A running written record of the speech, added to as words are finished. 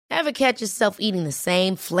Ever catch yourself eating the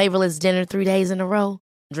same flavorless dinner 3 days in a row?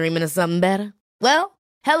 Dreaming of something better? Well,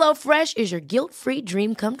 HelloFresh is your guilt-free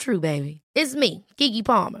dream come true, baby. It's me, Keke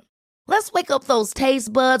Palmer. Let's wake up those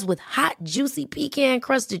taste buds with hot, juicy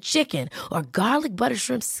pecan-crusted chicken or garlic butter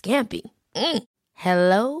shrimp scampi.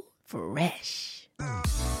 Hello Fresh.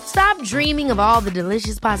 Stop dreaming of all the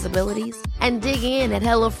delicious possibilities and dig in at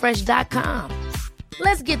HelloFresh.com.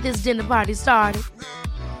 Let's get this dinner party started.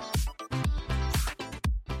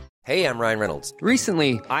 Hey, I'm Ryan Reynolds.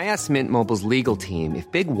 Recently, I asked Mint Mobile's legal team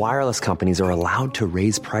if big wireless companies are allowed to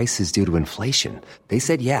raise prices due to inflation. They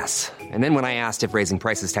said yes. And then when I asked if raising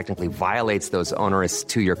prices technically violates those onerous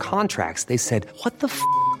 2-year contracts, they said, "What the f***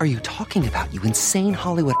 are you talking about, you insane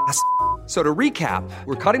Hollywood ass f- So to recap,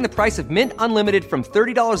 we're cutting the price of Mint Unlimited from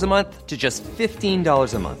 $30 a month to just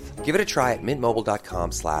 $15 a month. Give it a try at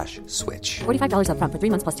mintmobile.com/switch. $45 up front for 3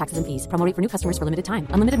 months plus taxes and fees. Promo rate for new customers for limited time.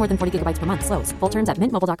 Unlimited more than 40 gigabytes per month. Slows full terms at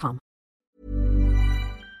mintmobile.com.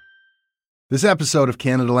 This episode of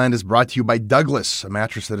Canada Land is brought to you by Douglas, a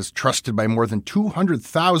mattress that is trusted by more than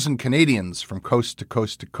 200,000 Canadians from coast to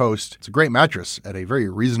coast to coast. It's a great mattress at a very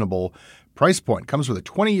reasonable price point. Comes with a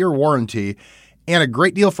 20-year warranty and a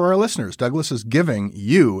great deal for our listeners. Douglas is giving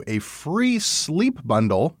you a free sleep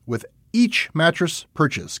bundle with each mattress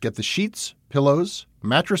purchase. Get the sheets, pillows,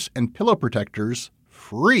 mattress, and pillow protectors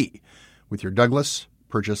free with your Douglas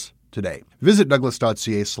purchase today. Visit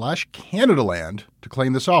douglas.ca/Canadaland to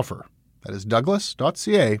claim this offer. That is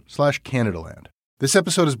douglas.ca/Canadaland. This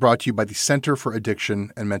episode is brought to you by the Center for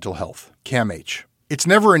Addiction and Mental Health, CAMH. It's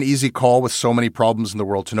never an easy call with so many problems in the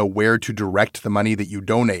world to know where to direct the money that you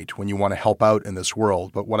donate when you want to help out in this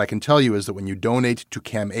world. But what I can tell you is that when you donate to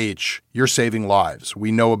CAMH, you're saving lives.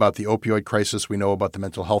 We know about the opioid crisis. We know about the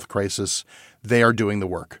mental health crisis. They are doing the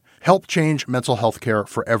work. Help change mental health care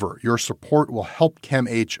forever. Your support will help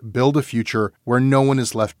CAMH build a future where no one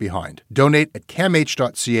is left behind. Donate at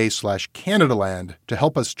camh.ca/Canadaland to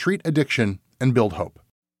help us treat addiction and build hope.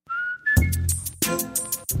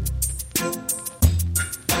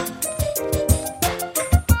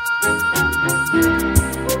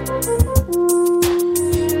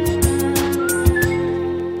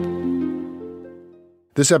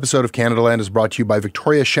 This episode of Canada Land is brought to you by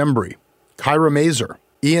Victoria Shembri, Kyra Mazer,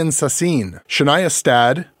 Ian Sassine, Shania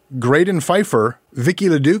Stad, Graydon Pfeiffer, Vicky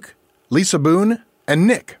Leduc, Lisa Boone, and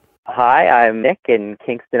Nick. Hi, I'm Nick in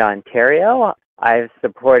Kingston, Ontario. I've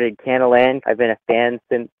supported Canada Land. I've been a fan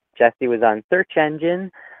since Jesse was on Search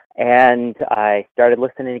Engine, and I started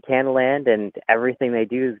listening to Canada Land, and everything they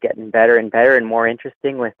do is getting better and better and more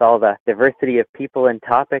interesting with all the diversity of people and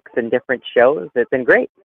topics and different shows. It's been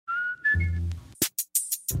great.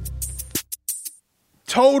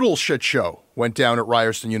 Total shit show went down at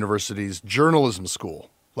Ryerson University's journalism school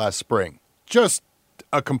last spring. Just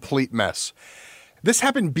a complete mess. This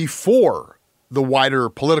happened before the wider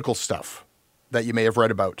political stuff that you may have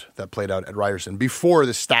read about that played out at Ryerson, before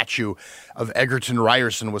the statue of Egerton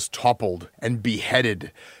Ryerson was toppled and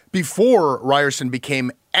beheaded, before Ryerson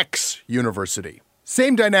became X-University.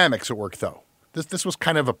 Same dynamics at work, though. This was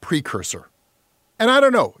kind of a precursor. And I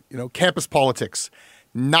don't know, campus politics,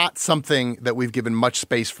 not something that we've given much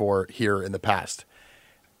space for here in the past.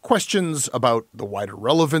 Questions about the wider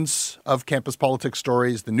relevance of campus politics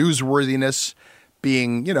stories, the newsworthiness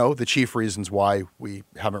being, the chief reasons why we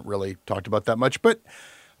haven't really talked about that much. But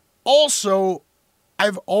also,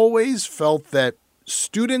 I've always felt that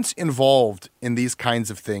students involved in these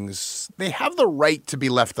kinds of things, they have the right to be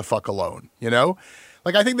left the fuck alone, I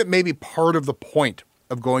think that maybe part of the point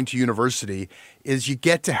of going to university is you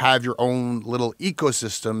get to have your own little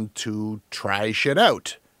ecosystem to try shit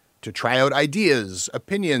out, to try out ideas,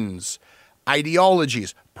 opinions,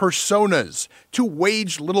 ideologies, personas, to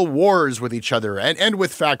wage little wars with each other and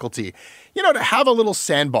with faculty, to have a little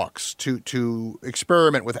sandbox to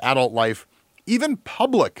experiment with adult life, even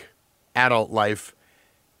public adult life,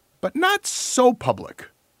 but not so public,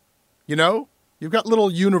 You've got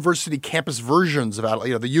little university campus versions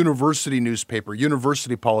of the university newspaper,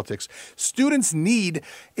 university politics. Students need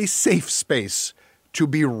a safe space to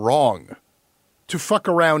be wrong, to fuck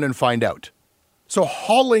around and find out. So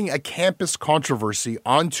hauling a campus controversy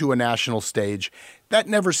onto a national stage, that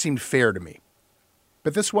never seemed fair to me.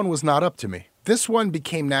 But this one was not up to me. This one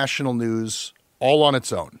became national news all on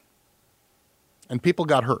its own. And people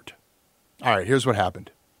got hurt. All right, here's what happened.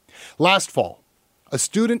 Last fall, a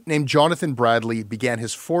student named Jonathan Bradley began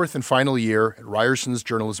his 4th and final year at Ryerson's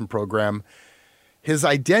journalism program. His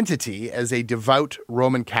identity as a devout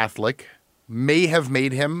Roman Catholic may have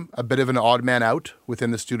made him a bit of an odd man out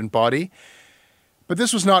within the student body. But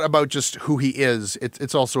this was not about just who he is.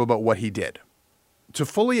 It's also about what he did. To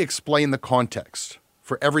fully explain the context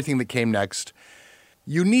for everything that came next,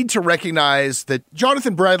 you need to recognize that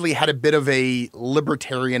Jonathan Bradley had a bit of a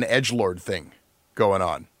libertarian edgelord thing going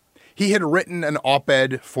on. He had written an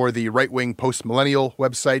op-ed for the right-wing Post-Millennial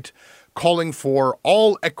website calling for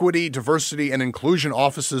all equity, diversity, and inclusion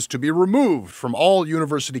offices to be removed from all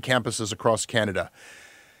university campuses across Canada.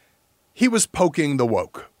 He was poking the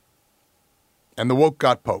woke, and the woke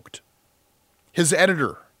got poked. His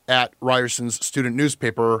editor at Ryerson's student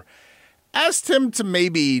newspaper asked him to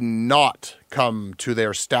maybe not come to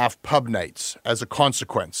their staff pub nights as a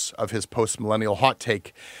consequence of his post-millennial hot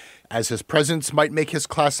take, as his presence might make his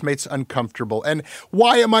classmates uncomfortable. And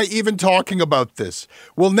why am I even talking about this?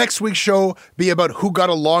 Will next week's show be about who got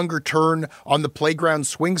a longer turn on the playground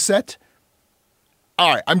swing set?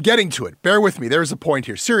 All right, I'm getting to it. Bear with me. There's a point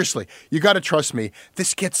here. Seriously, you got to trust me.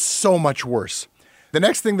 This gets so much worse. The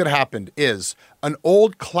next thing that happened is an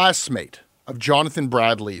old classmate of Jonathan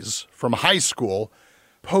Bradley's from high school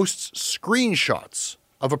posts screenshots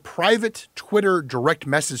of a private Twitter direct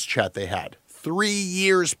message chat they had 3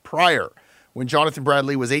 years prior when Jonathan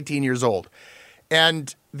Bradley was 18 years old.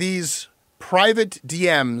 And these private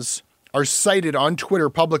DMs are cited on Twitter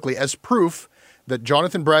publicly as proof that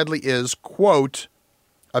Jonathan Bradley is, quote,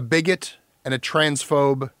 a bigot and a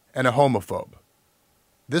transphobe and a homophobe.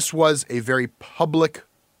 This was a very public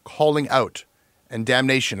calling out and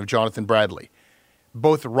damnation of Jonathan Bradley.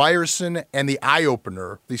 Both Ryerson and the Eye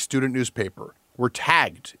Opener, the student newspaper, were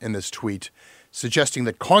tagged in this tweet, suggesting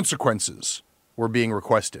that consequences were being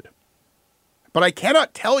requested. But I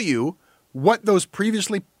cannot tell you what those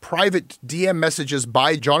previously private DM messages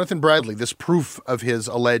by Jonathan Bradley, this proof of his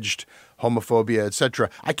alleged homophobia, etc.,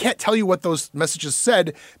 I can't tell you what those messages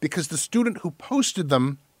said because the student who posted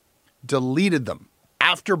them deleted them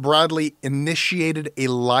after Bradley initiated a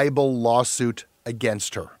libel lawsuit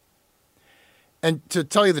against her. And to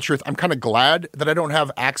tell you the truth, I'm kind of glad that I don't have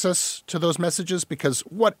access to those messages because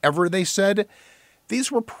whatever they said,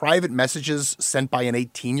 these were private messages sent by an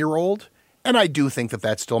 18-year-old, and I do think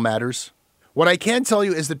that still matters. What I can tell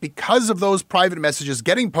you is that because of those private messages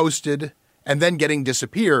getting posted and then getting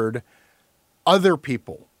disappeared, other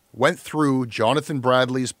people went through Jonathan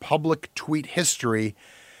Bradley's public tweet history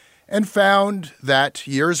and found that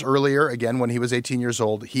years earlier, again when he was 18 years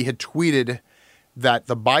old, he had tweeted that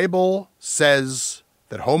the Bible says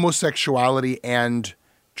that homosexuality and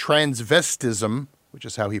transvestism, which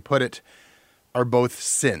is how he put it, are both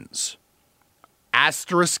sins.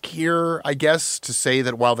 Asterisk here, I guess, to say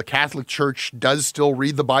that while the Catholic Church does still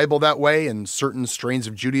read the Bible that way, and certain strains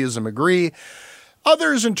of Judaism agree,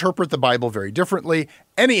 others interpret the Bible very differently.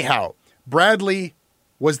 Anyhow, Bradley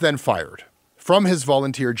was then fired from his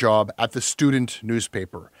volunteer job at the student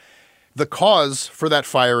newspaper. The cause for that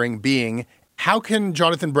firing being, how can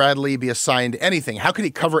Jonathan Bradley be assigned anything? How can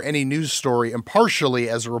he cover any news story impartially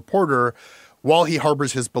as a reporter while he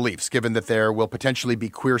harbors his beliefs, given that there will potentially be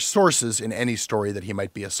queer sources in any story that he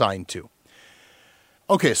might be assigned to?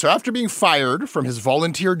 Okay, so after being fired from his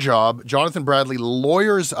volunteer job, Jonathan Bradley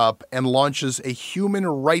lawyers up and launches a human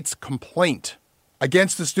rights complaint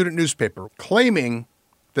against the student newspaper, claiming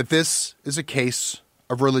that this is a case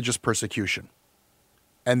of religious persecution.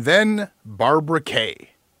 And then Barbara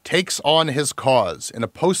Kay takes on his cause in a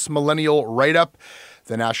post-millennial write-up.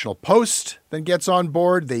 The National Post then gets on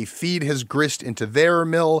board. They feed his grist into their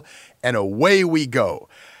mill, and away we go.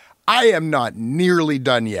 I am not nearly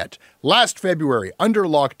done yet. Last February, under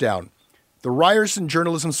lockdown, the Ryerson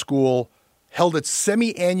Journalism School held its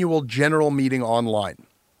semi-annual general meeting online.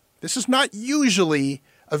 This is not usually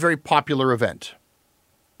a very popular event,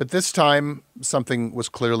 but this time something was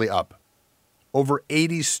clearly up. Over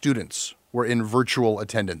 80 students were in virtual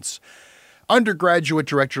attendance. Undergraduate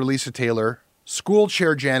Director Lisa Taylor, School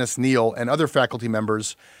Chair Janice Neal, and other faculty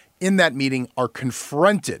members in that meeting are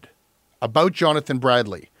confronted about Jonathan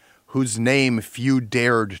Bradley, whose name few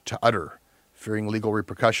dared to utter, fearing legal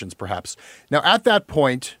repercussions, perhaps. Now, at that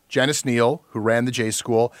point, Janice Neal, who ran the J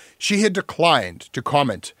School, she had declined to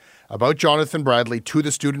comment about Jonathan Bradley to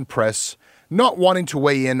the student press, not wanting to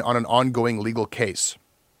weigh in on an ongoing legal case.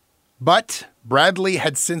 But Bradley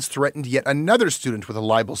had since threatened yet another student with a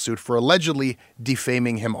libel suit for allegedly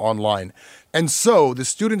defaming him online. And so the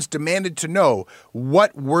students demanded to know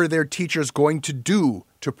what were their teachers going to do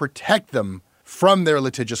to protect them from their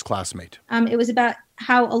litigious classmate. It was about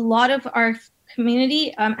how a lot of our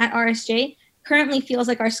community at RSJ currently feels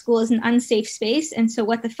like our school is an unsafe space, and so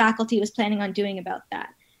what the faculty was planning on doing about that.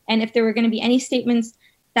 And if there were going to be any statements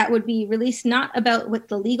that would be released, not about what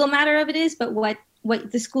the legal matter of it is, but what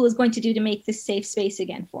the school is going to do to make this safe space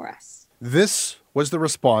again for us. This was the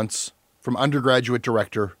response from undergraduate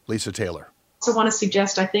director Lisa Taylor. also want to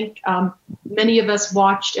suggest, I think many of us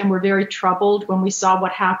watched and were very troubled when we saw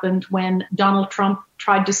what happened when Donald Trump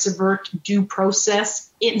tried to subvert due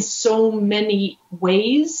process in so many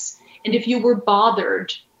ways. And if you were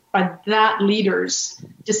bothered by that leader's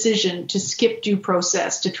decision to skip due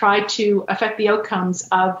process, to try to affect the outcomes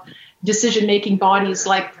of decision-making bodies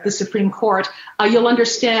like the Supreme Court, you'll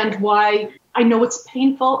understand why. I know it's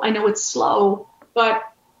painful, I know it's slow, but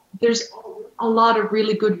there's a lot of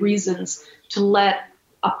really good reasons to let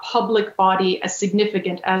a public body as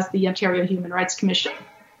significant as the Ontario Human Rights Commission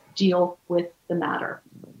deal with the matter.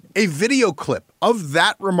 A video clip of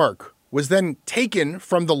that remark was then taken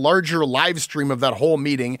from the larger live stream of that whole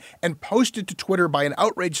meeting and posted to Twitter by an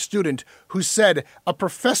outraged student who said a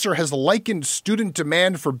professor has likened student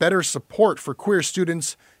demand for better support for queer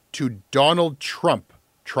students to Donald Trump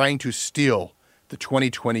trying to steal the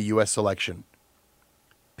 2020 U.S. election.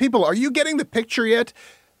 People, are you getting the picture yet?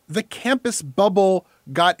 The campus bubble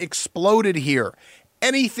got exploded here.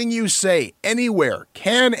 Anything you say, anywhere,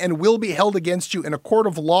 can and will be held against you in a court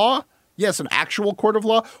of law. Yes, an actual court of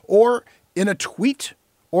law, or in a tweet,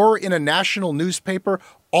 or in a national newspaper.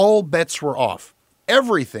 All bets were off.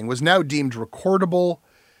 Everything was now deemed recordable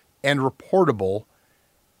and reportable,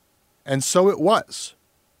 and so it was.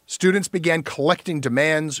 Students began collecting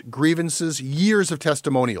demands, grievances, years of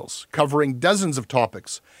testimonials, covering dozens of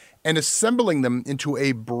topics, and assembling them into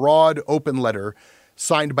a broad open letter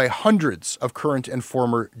signed by hundreds of current and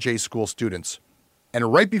former J School students.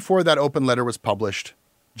 And right before that open letter was published,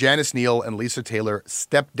 Janice Neal and Lisa Taylor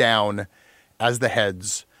stepped down as the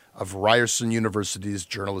heads of Ryerson University's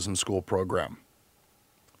journalism school program.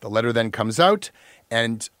 The letter then comes out,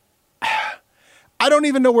 and I don't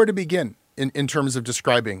even know where to begin in terms of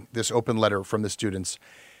describing this open letter from the students.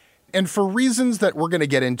 And for reasons that we're going to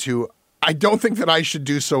get into, I don't think that I should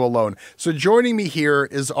do so alone. So joining me here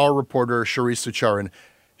is our reporter, Charisse Sucharan.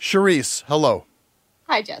 Charisse, hello.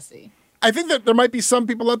 Hi, Jesse. I think that there might be some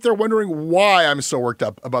people out there wondering why I'm so worked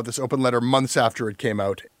up about this open letter months after it came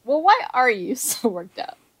out. Well, why are you so worked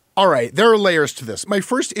up? All right, there are layers to this. My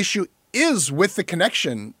first issue is with the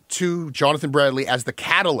connection to Jonathan Bradley as the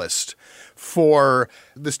catalyst for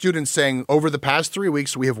the students saying, over the past 3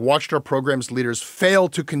 weeks, we have watched our program's leaders fail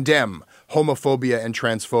to condemn homophobia and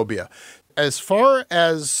transphobia. As far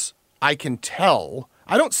as I can tell,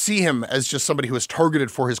 I don't see him as just somebody who is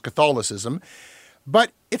targeted for his Catholicism,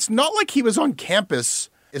 but it's not like he was on campus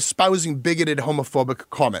espousing bigoted homophobic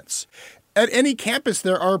comments. At any campus,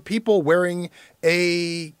 there are people wearing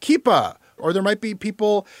a kippah, or there might be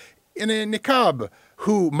people in a niqab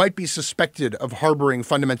who might be suspected of harboring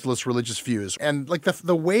fundamentalist religious views. And like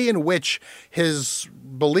the way in which his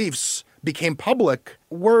beliefs became public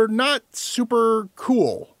were not super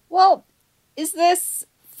cool. Well, is this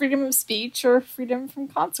freedom of speech or freedom from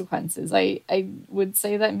consequences? I would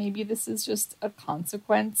say that maybe this is just a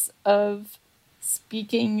consequence of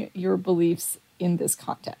speaking your beliefs in this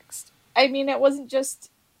context. I mean, it wasn't just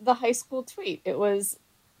the high school tweet. It was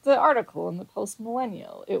the article in the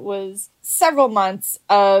Post-Millennial. It was several months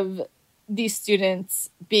of these students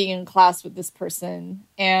being in class with this person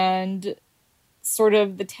and sort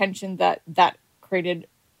of the tension that created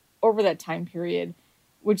over that time period,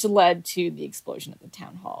 which led to the explosion at the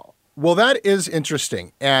town hall. Well, that is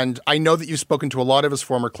interesting. And I know that you've spoken to a lot of his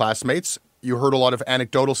former classmates. You heard a lot of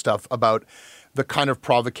anecdotal stuff about the kind of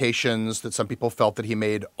provocations that some people felt that he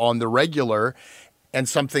made on the regular, and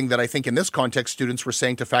something that I think in this context, students were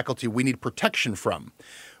saying to faculty, we need protection from.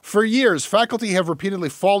 For years, faculty have repeatedly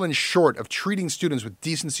fallen short of treating students with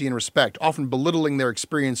decency and respect, often belittling their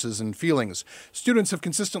experiences and feelings. Students have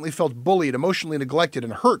consistently felt bullied, emotionally neglected,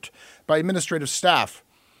 and hurt by administrative staff.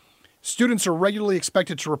 Students are regularly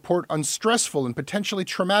expected to report on stressful and potentially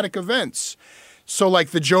traumatic events. So like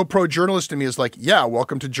the Joe Pro journalist in me is like, yeah,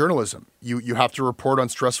 welcome to journalism. You have to report on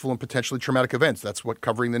stressful and potentially traumatic events. That's what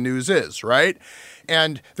covering the news is, right?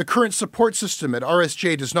 And the current support system at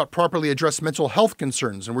RSJ does not properly address mental health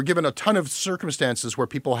concerns. And we're given a ton of circumstances where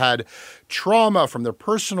people had trauma from their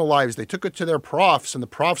personal lives. They took it to their profs and the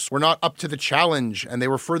profs were not up to the challenge and they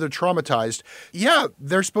were further traumatized. Yeah,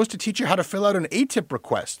 they're supposed to teach you how to fill out an ATIP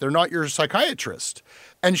request. They're not your psychiatrist.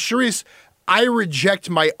 And Charisse, I reject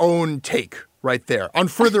my own take right there on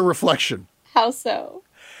further reflection. How so?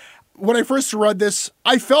 When I first read this,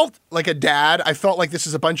 I felt like a dad. I felt like this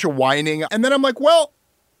is a bunch of whining. And then I'm like, well,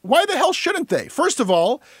 why the hell shouldn't they? First of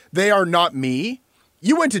all, they are not me.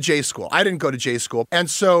 You went to J school. I didn't go to J school.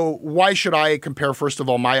 And so why should I compare, first of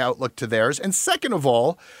all, my outlook to theirs? And second of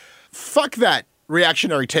all, fuck that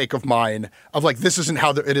reactionary take of mine of like, this isn't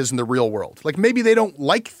how it is in the real world. Like maybe they don't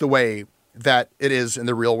like the way that it is in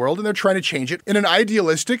the real world, and they're trying to change it in an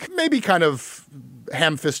idealistic, maybe kind of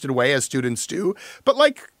ham-fisted way, as students do. But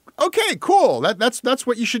like, okay, cool. That's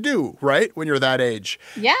what you should do, right? When you're that age.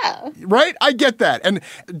 Yeah. Right? I get that. And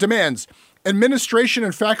demands. Administration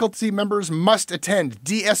and faculty members must attend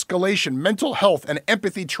de-escalation, mental health, and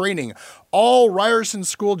empathy training. All Ryerson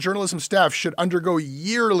School journalism staff should undergo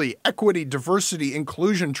yearly equity, diversity,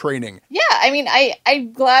 inclusion training. Yeah, I mean,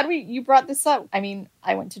 I'm glad you brought this up. I mean,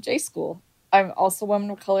 I went to J school. I'm also a woman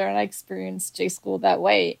of color, and I experienced J school that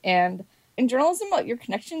way. And in journalism, your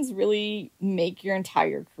connections really make your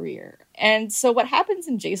entire career. And so what happens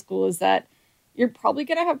in J school is that you're probably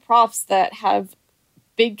going to have profs that have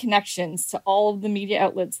big connections to all of the media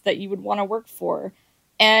outlets that you would want to work for.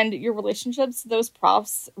 And your relationships to those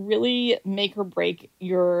profs really make or break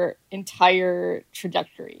your entire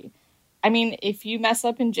trajectory. I mean, if you mess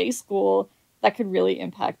up in J school, that could really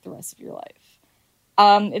impact the rest of your life.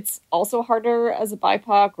 It's also harder as a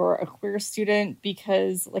BIPOC or a queer student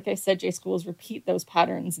because, like I said, J schools repeat those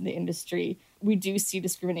patterns in the industry. We do see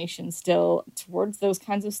discrimination still towards those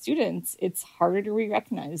kinds of students. It's harder to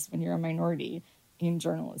re-recognize when you're a minority in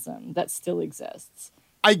journalism. That still exists.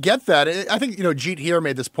 I get that. I think, Jeet here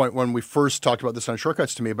made this point when we first talked about this on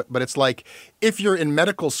Shortcuts to Me, but it's like, if you're in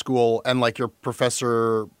medical school and like your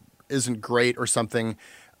professor isn't great or something,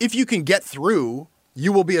 if you can get through,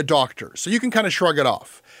 you will be a doctor. So you can kind of shrug it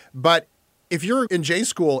off. But if you're in J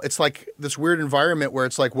school, it's like this weird environment where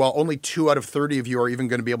it's like, well, only 2 out of 30 of you are even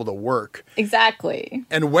going to be able to work. Exactly.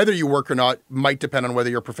 And whether you work or not might depend on whether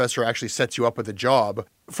your professor actually sets you up with a job.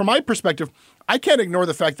 From my perspective, I can't ignore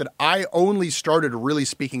the fact that I only started really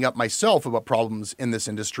speaking up myself about problems in this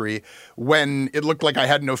industry when it looked like I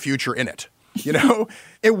had no future in it.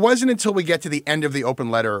 It wasn't until we get to the end of the open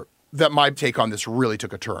letter that my take on this really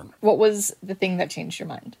took a turn. What was the thing that changed your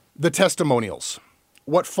mind? The testimonials.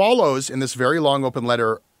 What follows in this very long open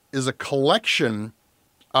letter is a collection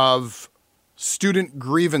of student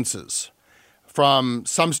grievances from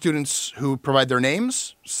some students who provide their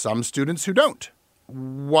names, some students who don't.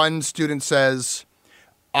 One student says,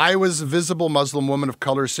 I was a visible Muslim woman of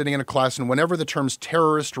color sitting in a class, and whenever the terms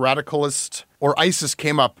terrorist, radicalist, or ISIS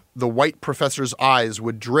came up, the white professor's eyes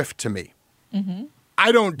would drift to me. Mm-hmm.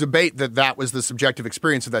 I don't debate that was the subjective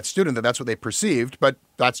experience of that student, that's what they perceived, but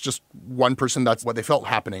that's just one person, that's what they felt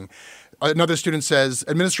happening. Another student says,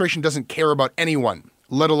 administration doesn't care about anyone,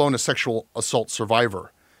 let alone a sexual assault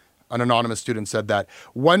survivor. An anonymous student said that.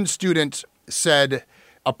 One student said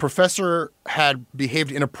a professor had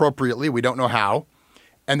behaved inappropriately, we don't know how,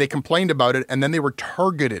 and they complained about it, and then they were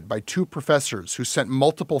targeted by 2 professors who sent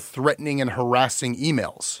multiple threatening and harassing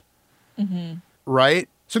emails. Mm-hmm. Right?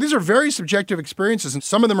 So these are very subjective experiences, and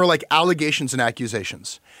some of them are like allegations and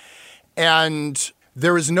accusations. And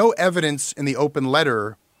there is no evidence in the open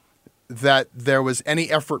letter that there was any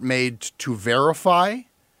effort made to verify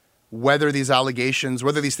whether these allegations,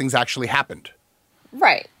 whether these things actually happened.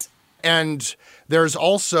 Right. And there's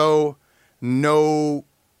also no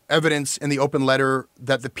evidence in the open letter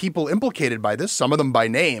that the people implicated by this, some of them by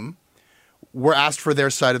name, were asked for their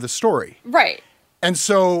side of the story. Right. And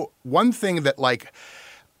so one thing that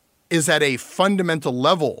is at a fundamental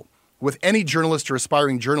level with any journalist or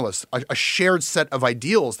aspiring journalist, a shared set of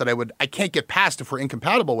ideals that I can't get past if we're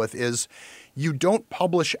incompatible with, is you don't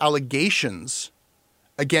publish allegations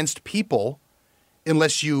against people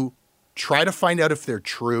unless you try to find out if they're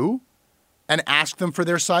true and ask them for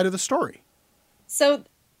their side of the story. So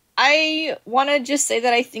I want to just say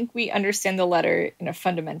that I think we understand the letter in a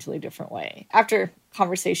fundamentally different way. After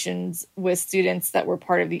conversations with students that were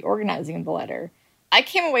part of the organizing of the letter, I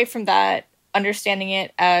came away from that understanding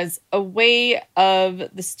it as a way of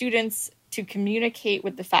the students to communicate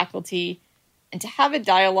with the faculty and to have a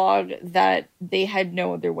dialogue that they had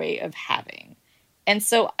no other way of having. And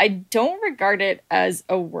so I don't regard it as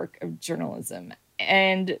a work of journalism.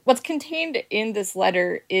 And what's contained in this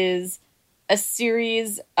letter is a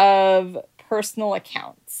series of personal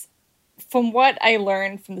accounts. From what I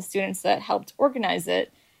learned from the students that helped organize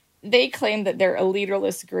it, they claim that they're a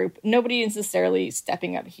leaderless group. Nobody is necessarily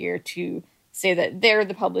stepping up here to say that they're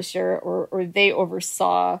the publisher or they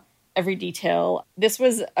oversaw every detail. This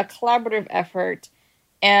was a collaborative effort,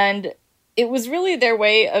 and it was really their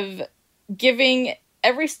way of giving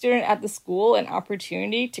every student at the school an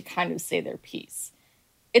opportunity to kind of say their piece.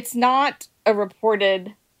 It's not a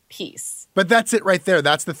reported piece. But that's it right there.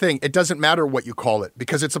 That's the thing. It doesn't matter what you call it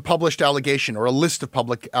because it's a published allegation or a list of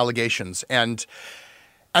public allegations. And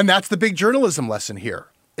that's the big journalism lesson here,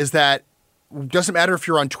 is that it doesn't matter if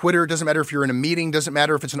you're on Twitter, doesn't matter if you're in a meeting, doesn't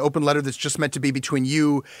matter if it's an open letter that's just meant to be between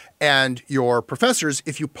you and your professors.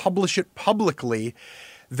 If you publish it publicly,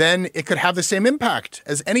 then it could have the same impact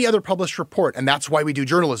as any other published report. And that's why we do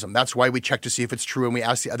journalism. That's why we check to see if it's true and we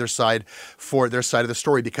ask the other side for their side of the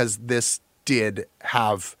story, because this did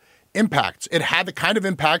have impacts. It had the kind of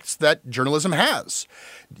impacts that journalism has.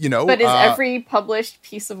 But is every published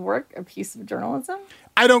piece of work a piece of journalism?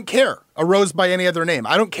 I don't care. Arose by any other name.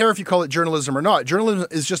 I don't care if you call it journalism or not. Journalism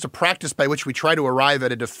is just a practice by which we try to arrive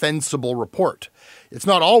at a defensible report. It's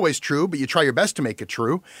not always true, but you try your best to make it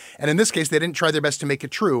true. And in this case, they didn't try their best to make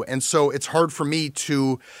it true. And so it's hard for me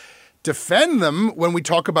to defend them when we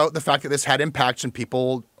talk about the fact that this had impacts and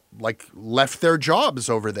people left their jobs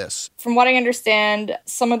over this. From what I understand,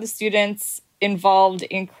 some of the students involved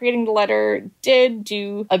in creating the letter did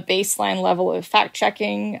do a baseline level of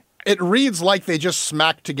fact-checking. It reads like they just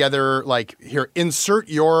smacked together, here, insert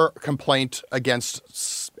your complaint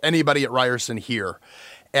against anybody at Ryerson here.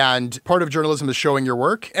 And part of journalism is showing your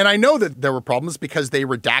work. And I know that there were problems because they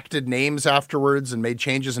redacted names afterwards and made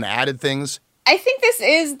changes and added things. I think this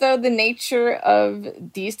is, though, the nature of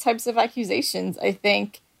these types of accusations. I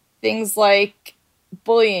think things like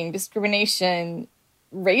bullying, discrimination,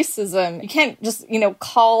 racism, you can't just,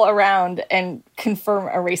 call around and confirm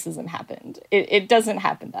a racism happened. It doesn't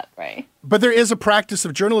happen that way. But there is a practice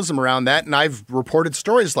of journalism around that, and I've reported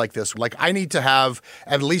stories like this. I need to have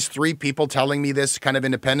at least 3 people telling me this kind of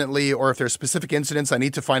independently, or if there's specific incidents, I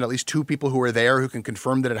need to find at least 2 people who are there who can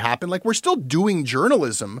confirm that it happened. We're still doing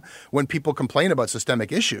journalism when people complain about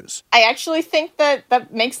systemic issues. I actually think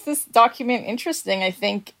that makes this document interesting. I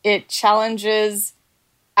think it challenges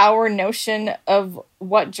our notion of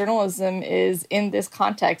what journalism is in this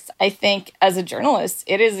context. I think as a journalist,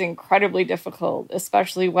 it is incredibly difficult,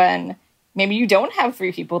 especially when maybe you don't have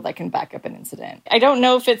 3 people that can back up an incident. I don't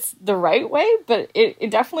know if it's the right way, but it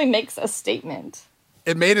definitely makes a statement.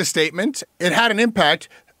 It made a statement. It had an impact,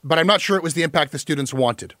 but I'm not sure it was the impact the students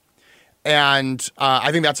wanted. And I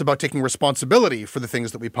think that's about taking responsibility for the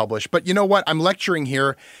things that we publish. But you know what? I'm lecturing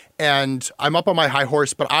here, and I'm up on my high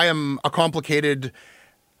horse, but I am a complicated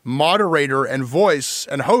moderator and voice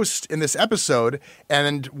and host in this episode,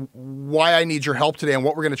 and why I need your help today and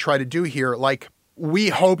what we're going to try to do here. We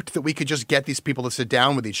hoped that we could just get these people to sit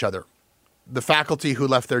down with each other, the faculty who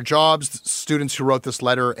left their jobs, the students who wrote this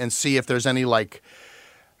letter, and see if there's any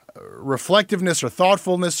reflectiveness or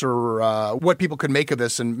thoughtfulness or what people could make of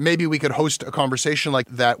this. And maybe we could host a conversation like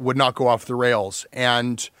that would not go off the rails.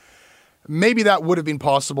 And maybe that would have been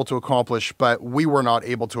possible to accomplish, but we were not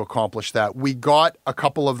able to accomplish that. We got a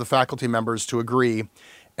couple of the faculty members to agree,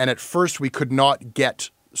 and at first we could not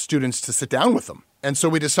get students to sit down with them. And so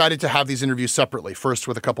we decided to have these interviews separately, first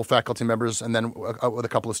with a couple faculty members and then with a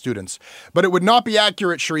couple of students. But it would not be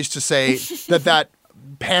accurate, Charisse, to say that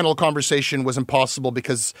panel conversation was impossible,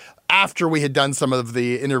 because after we had done some of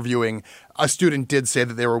the interviewing, a student did say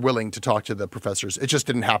that they were willing to talk to the professors. It just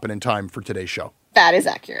didn't happen in time for today's show. That is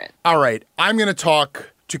accurate. All right. I'm going to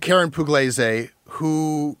talk to Karen Pugliese,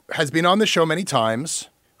 who has been on the show many times,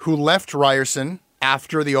 who left Ryerson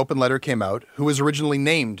after the open letter came out, who was originally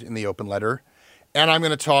named in the open letter. And I'm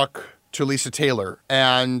going to talk to Lisa Taylor.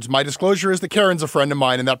 And my disclosure is that Karen's a friend of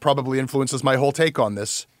mine, and that probably influences my whole take on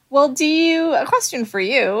this. Well, a question for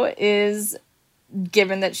you is,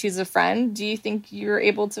 given that she's a friend, do you think you're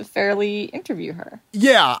able to fairly interview her?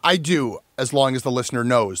 Yeah, I do, as long as the listener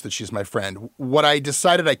knows that she's my friend. What I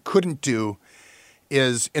decided I couldn't do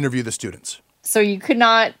is interview the students. So you could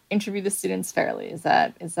not interview the students fairly. Is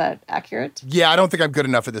that accurate? Yeah, I don't think I'm good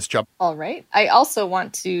enough at this job. All right. I also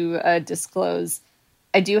want to disclose,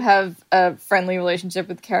 I do have a friendly relationship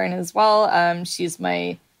with Karen as well. She's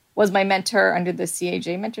was my mentor under the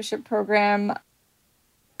CAJ mentorship program.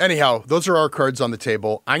 Anyhow, those are our cards on the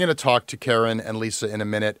table. I'm going to talk to Karen and Lisa in a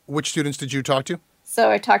minute. Which students did you talk to?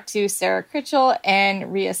 So I talked to Sarah Critchell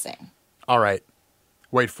and Ria Singh. All right.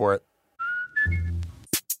 Wait for it.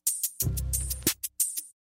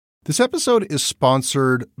 This episode is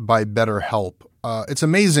sponsored by BetterHelp. It's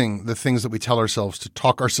amazing the things that we tell ourselves to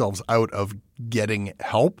talk ourselves out of getting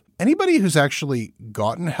help. Anybody who's actually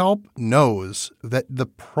gotten help knows that the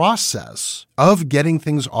process of getting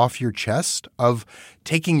things off your chest, of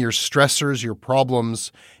taking your stressors, your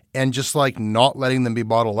problems, and just not letting them be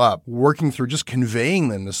bottled up, working through just conveying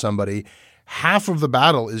them to somebody, half of the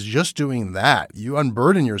battle is just doing that. You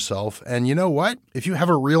unburden yourself, and you know what? If you have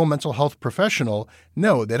a real mental health professional,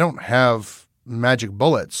 no, they don't have magic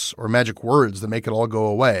bullets or magic words that make it all go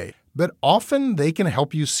away. But often they can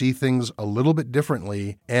help you see things a little bit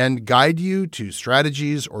differently and guide you to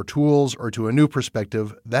strategies or tools or to a new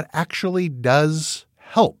perspective that actually does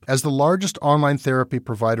BetterHelp. As the largest online therapy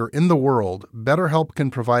provider in the world, BetterHelp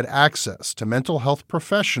can provide access to mental health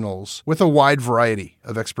professionals with a wide variety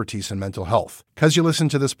of expertise in mental health. Because you listen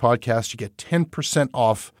to this podcast, you get 10%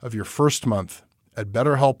 off of your first month at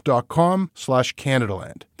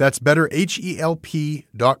betterhelp.com/Canadaland. That's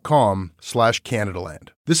betterhelp.com/Canadaland.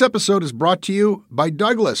 This episode is brought to you by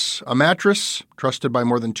Douglas, a mattress trusted by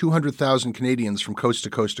more than 200,000 Canadians from coast to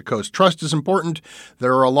coast to coast. Trust is important.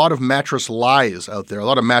 There are a lot of mattress lies out there, a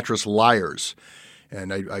lot of mattress liars.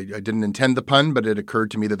 And I didn't intend the pun, but it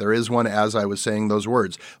occurred to me that there is one as I was saying those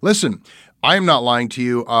words. Listen, I am not lying to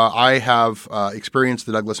you. I have experienced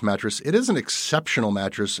the Douglas mattress. It is an exceptional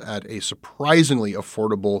mattress at a surprisingly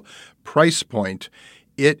affordable price point.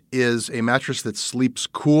 It is a mattress that sleeps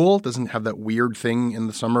cool, doesn't have that weird thing in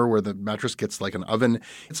the summer where the mattress gets like an oven.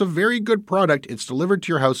 It's a very good product. It's delivered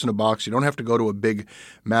to your house in a box. You don't have to go to a big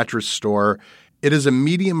mattress store. It is a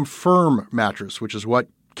medium firm mattress, which is what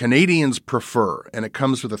Canadians prefer, and it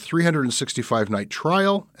comes with a 365-night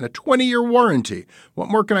trial and a 20-year warranty. What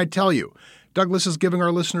more can I tell you? Douglas is giving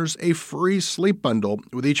our listeners a free sleep bundle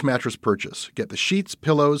with each mattress purchase. Get the sheets,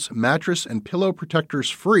 pillows, mattress, and pillow protectors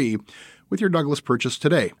free with your Douglas purchase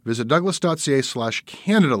today. Visit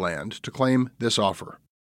douglas.ca/Canadaland to claim this offer.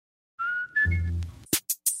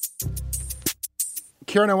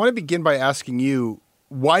 Karen, I want to begin by asking you,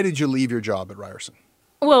 why did you leave your job at Ryerson?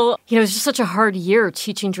 Well, it was just such a hard year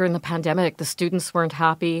teaching during the pandemic. The students weren't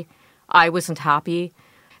happy. I wasn't happy.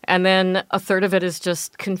 And then a third of it is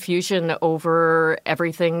just confusion over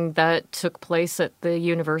everything that took place at the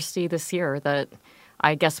university this year that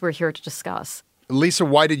I guess we're here to discuss. Lisa,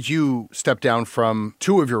 why did you step down from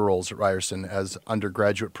two of your roles at Ryerson as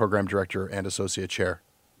undergraduate program director and associate chair?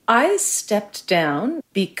 I stepped down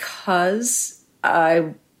because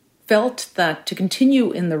I felt that to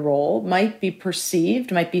continue in the role might be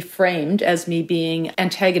framed as me being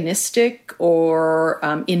antagonistic or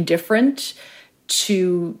indifferent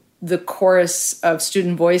to the chorus of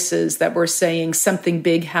student voices that were saying something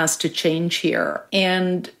big has to change here.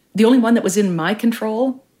 And the only one that was in my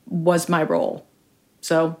control was my role.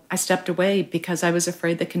 So I stepped away because I was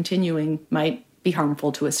afraid that continuing might be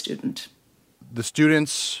harmful to a student. The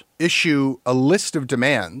students issue a list of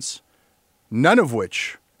demands, none of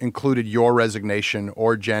which included your resignation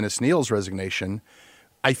or Janice Neal's resignation.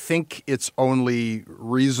 I think it's only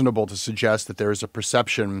reasonable to suggest that there is a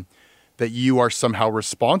perception that you are somehow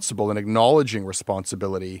responsible and acknowledging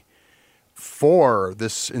responsibility for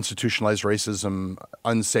this institutionalized racism,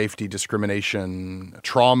 unsafety, discrimination,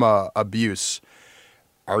 trauma, abuse.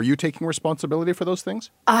 Are you taking responsibility for those things?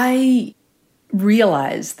 I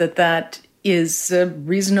realize that is a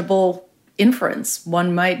reasonable inference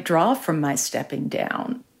one might draw from my stepping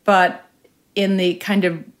down. But in the kind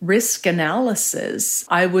of risk analysis,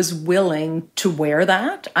 I was willing to wear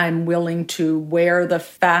that. I'm willing to wear the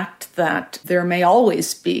fact that there may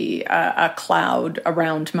always be a cloud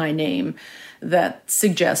around my name that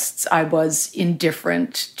suggests I was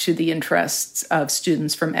indifferent to the interests of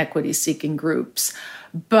students from equity-seeking groups.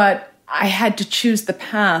 But I had to choose the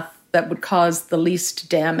path that would cause the least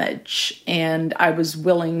damage. And I was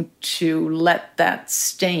willing to let that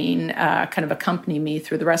stain kind of accompany me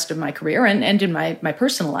through the rest of my career and in my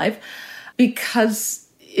personal life, because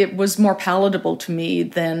it was more palatable to me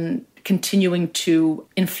than continuing to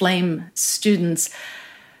inflame students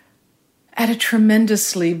at a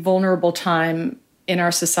tremendously vulnerable time in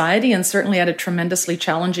our society, and certainly at a tremendously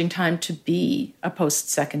challenging time to be a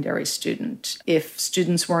post-secondary student. If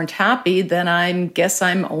students weren't happy, then I guess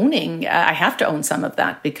I have to own some of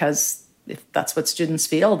that, because if that's what students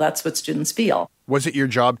feel, that's what students feel. Was it your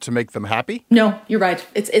job to make them happy? No, you're right.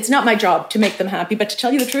 It's not my job to make them happy, but to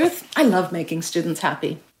tell you the truth, I love making students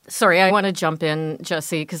happy. Sorry, I want to jump in,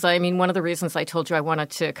 Jessie, because one of the reasons I told you I wanted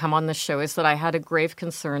to come on this show is that I had a grave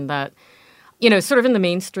concern that, sort of in the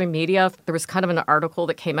mainstream media, there was kind of an article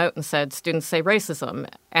that came out and said, students say racism.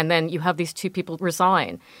 And then you have these two people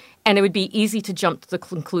resign. And it would be easy to jump to the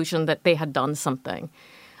conclusion that they had done something.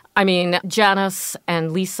 Janice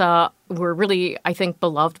and Lisa were really, I think,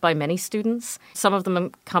 beloved by many students. Some of them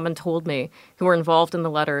have come and told me, who were involved in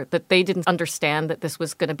the letter, that they didn't understand that this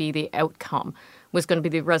was going to be the outcome, was going to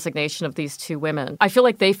be the resignation of these two women. I feel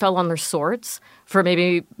like they fell on their swords for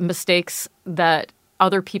maybe mistakes that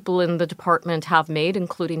other people in the department have made,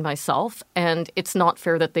 including myself, and it's not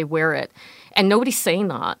fair that they wear it. And nobody's saying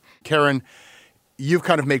that. Karen, you've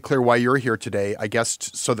kind of made clear why you're here today, I guess,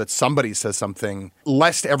 so that somebody says something,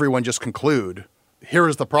 lest everyone just conclude, here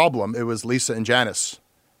is the problem, it was Lisa and Janice.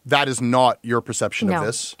 That is not your perception of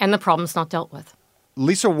this. And the problem's not dealt with.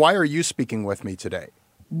 Lisa, why are you speaking with me today?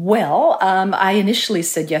 Well, I initially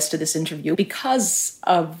said yes to this interview because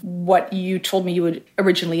of what you told me you had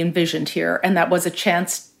originally envisioned here, and that was a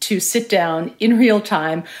chance to sit down in real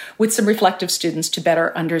time with some reflective students to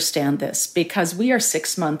better understand this, because we are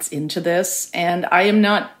 6 months into this, and I am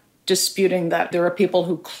not disputing that there are people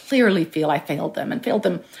who clearly feel I failed them and failed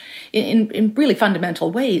them in really fundamental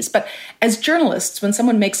ways. But as journalists, when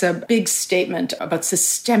someone makes a big statement about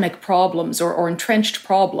systemic problems or entrenched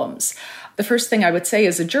problems, the first thing I would say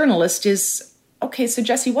as a journalist is, okay, so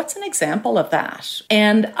Jessie, what's an example of that?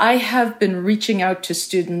 And I have been reaching out to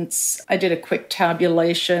students. I did a quick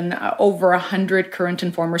tabulation, over 100 current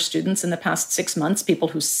and former students in the past 6 months, people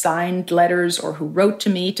who signed letters or who wrote to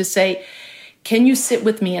me to say, can you sit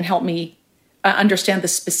with me and help me understand the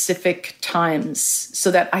specific times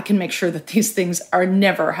so that I can make sure that these things are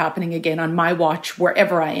never happening again on my watch,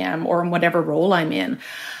 wherever I am or in whatever role I'm in.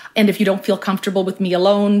 And if you don't feel comfortable with me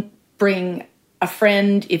alone, bring a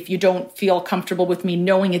friend. If you don't feel comfortable with me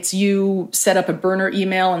knowing it's you, set up a burner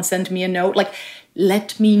email and send me a note. Like,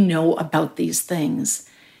 let me know about these things.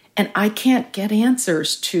 And I can't get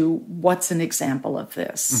answers to what's an example of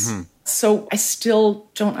this. Mm-hmm. So I still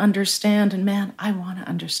don't understand. And man, I want to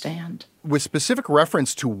understand. With specific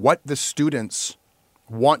reference to what the students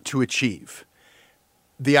want to achieve,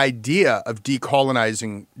 the idea of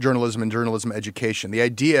decolonizing journalism and journalism education, the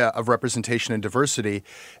idea of representation and diversity,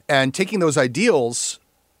 and taking those ideals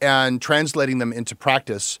and translating them into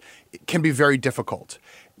practice can be very difficult.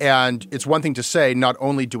 And it's one thing to say, not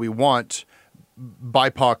only do we want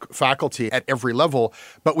BIPOC faculty at every level,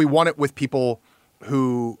 but we want it with people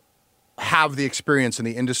who have the experience in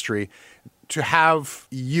the industry. To have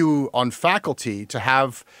you on faculty, to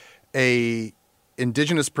have a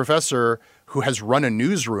Indigenous professor who has run a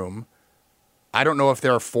newsroom, I don't know if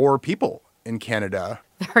there are 4 people in Canada.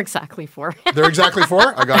 They're exactly 4. They're exactly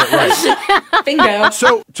 4? I got it right. Bingo.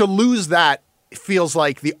 So to lose that feels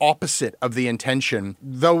like the opposite of the intention.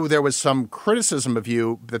 Though there was some criticism of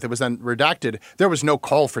you that was then redacted, there was no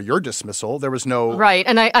call for your dismissal. There was no... Right,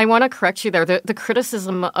 and I want to correct you there. The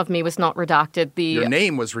criticism of me was not redacted. Your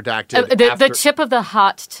name was redacted. The tip of the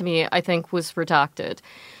hat to me, I think, was redacted.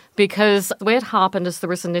 Because the way it happened is there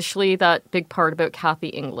was initially that big part about Kathy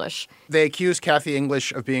English. They accused Kathy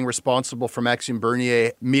English of being responsible for Maxime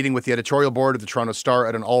Bernier meeting with the editorial board of the Toronto Star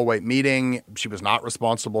at an all-white meeting. She was not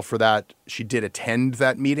responsible for that. She did attend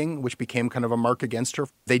that meeting, which became kind of a mark against her.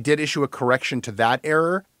 They did issue a correction to that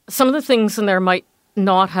error. Some of the things in there might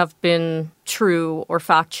not have been true or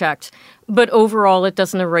fact-checked, but overall it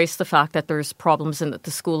doesn't erase the fact that there's problems in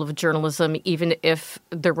the School of Journalism, even if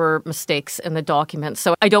there were mistakes in the documents.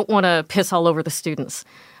 So I don't want to piss all over the students.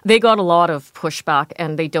 They got a lot of pushback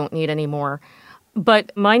and they don't need any more.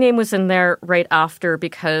 But my name was in there right after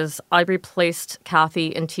because I replaced Kathy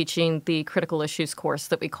in teaching the critical issues course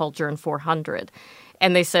that we call Journ 400.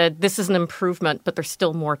 And they said, this is an improvement, but there's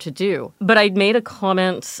still more to do. But I'd made a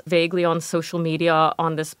comment vaguely on social media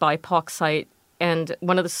on this BIPOC site. And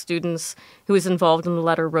one of the students who was involved in the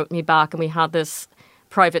letter wrote me back and we had this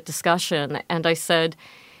private discussion. And I said,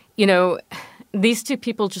 you know, these 2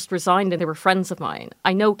 people just resigned and they were friends of mine.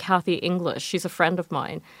 I know Kathy English. She's a friend of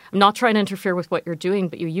mine. I'm not trying to interfere with what you're doing,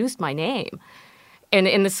 but you used my name. And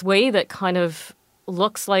in this way that kind of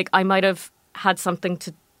looks like I might have had something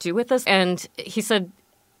to do with this. And he said,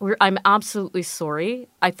 I'm absolutely sorry.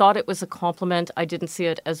 I thought it was a compliment. I didn't see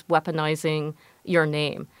it as weaponizing your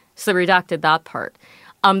name. So they redacted that part.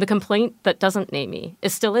 The complaint that doesn't name me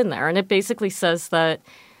is still in there. And it basically says that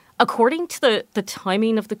according to the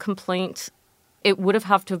timing of the complaint, it would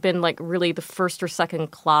have to have been like really the first or second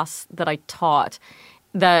class that I taught,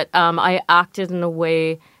 that I acted in a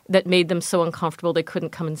way that made them so uncomfortable they couldn't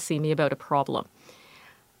come and see me about a problem.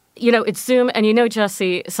 You know, it's Zoom, and you know,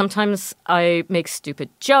 Jessie, sometimes I make stupid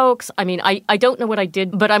jokes. I mean, I don't know what I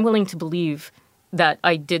did, but I'm willing to believe that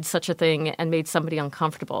I did such a thing and made somebody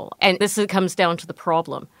uncomfortable. And this comes down to the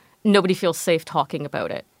problem. Nobody feels safe talking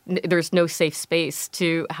about it. There's no safe space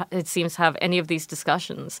to, it seems, have any of these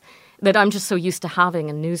discussions that I'm just so used to having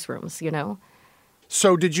in newsrooms, you know?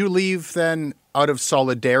 So did you leave then out of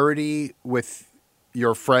solidarity with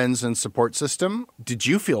your friends and support system? Did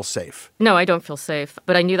you feel safe? No, I don't feel safe,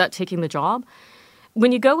 but I knew that taking the job.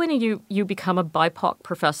 When you go in and you become a BIPOC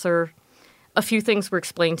professor, a few things were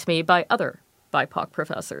explained to me by other BIPOC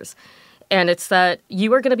professors. And it's that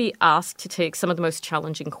you are going to be asked to take some of the most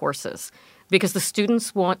challenging courses because the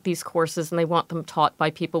students want these courses and they want them taught by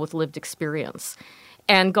people with lived experience.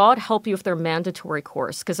 And God help you if they're mandatory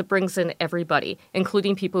course because it brings in everybody,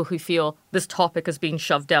 including people who feel this topic is being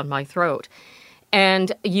shoved down my throat.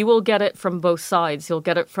 And you will get it from both sides. You'll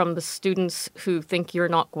get it from the students who think you're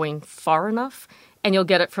not going far enough and you'll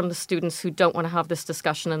get it from the students who don't want to have this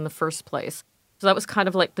discussion in the first place. So that was kind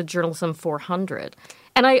of like the Journalism 400.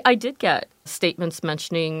 And I did get statements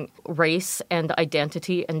mentioning race and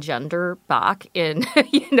identity and gender back in,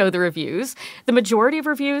 the reviews. The majority of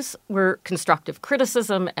reviews were constructive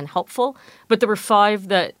criticism and helpful, but there were 5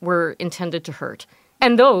 that were intended to hurt.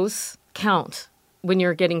 And those count when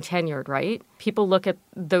you're getting tenured, right? People look at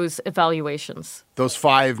those evaluations. Those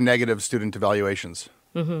 5 negative student evaluations.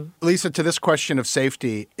 Mm-hmm. Lisa, to this question of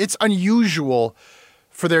safety, it's unusual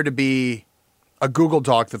for there to be a Google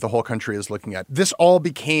Doc that the whole country is looking at. This all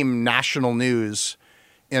became national news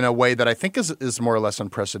in a way that I think is more or less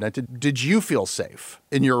unprecedented. Did you feel safe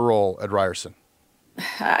in your role at Ryerson?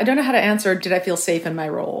 I don't know how to answer, did I feel safe in my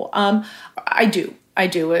role? I do. I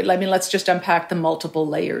mean, let's just unpack the multiple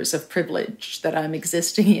layers of privilege that I'm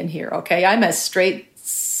existing in here, okay? I'm a straight,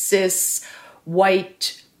 cis,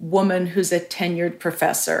 white woman who's a tenured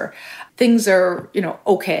professor. Things are,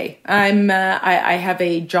 okay. I have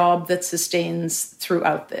a job that sustains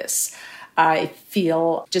throughout this. I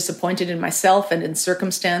feel disappointed in myself and in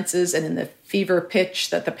circumstances and in the fever pitch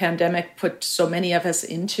that the pandemic put so many of us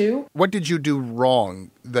into. What did you do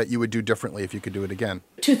wrong that you would do differently if you could do it again?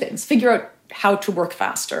 2 things. Figure out how to work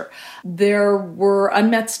faster. There were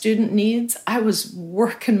unmet student needs. I was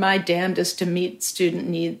working my damnedest to meet student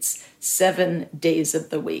needs 7 days of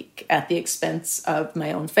the week at the expense of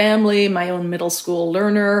my own family, my own middle school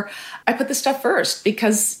learner. I put this stuff first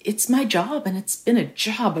because it's my job and it's been a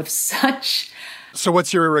job of such. So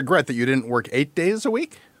what's your regret, that you didn't work 8 days a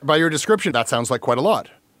week? By your description, that sounds like quite a lot.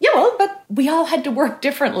 Yeah, well, but we all had to work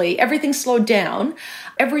differently. Everything slowed down.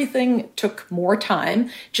 Everything took more time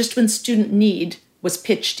just when student need was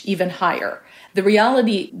pitched even higher. The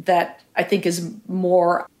reality that I think is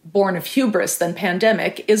more born of hubris than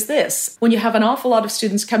pandemic is this. When you have an awful lot of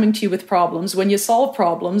students coming to you with problems, when you solve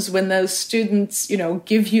problems, when those students,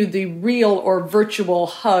 give you the real or virtual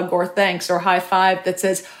hug or thanks or high five that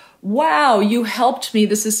says, wow, you helped me.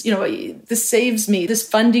 This is, this saves me. This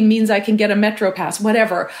funding means I can get a Metro Pass,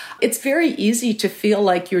 whatever. It's very easy to feel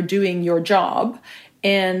like you're doing your job.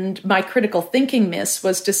 And my critical thinking miss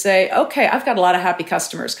was to say, okay, I've got a lot of happy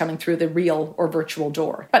customers coming through the real or virtual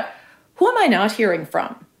door. But who am I not hearing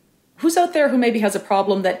from? Who's out there who maybe has a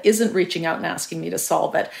problem that isn't reaching out and asking me to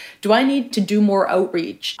solve it? Do I need to do more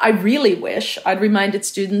outreach? I really wish I'd reminded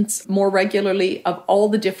students more regularly of all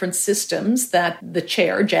the different systems that the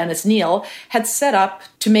chair, Janice Neal, had set up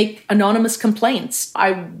to make anonymous complaints.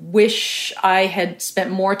 I wish I had spent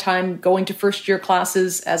more time going to first-year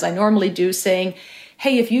classes, as I normally do, saying,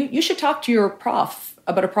 hey, if you should talk to your prof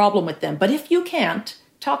about a problem with them. But if you can't,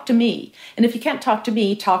 talk to me. And if you can't talk to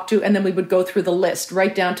me, and then we would go through the list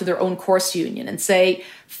right down to their own course union and say,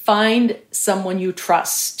 find someone you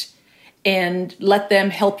trust and let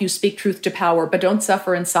them help you speak truth to power, but don't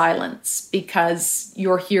suffer in silence because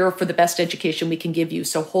you're here for the best education we can give you.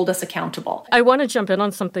 So hold us accountable. I want to jump in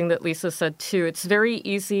on something that Lisa said too. It's very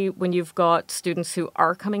easy when you've got students who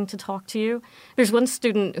are coming to talk to you. There's one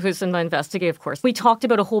student who's in my investigative course. We talked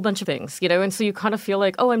about a whole bunch of things, and so you kind of feel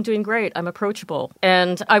like, oh, I'm doing great. I'm approachable.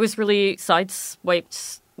 And I was really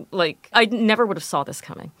sideswiped. Like, I never would have saw this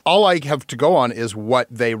coming. All I have to go on is what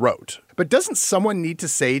they wrote. But doesn't someone need to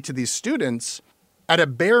say to these students, at a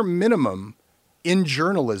bare minimum, in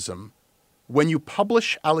journalism, when you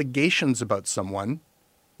publish allegations about someone,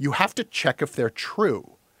 you have to check if they're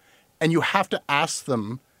true. And you have to ask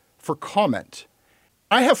them for comment.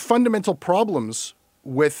 I have fundamental problems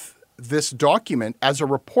with this document as a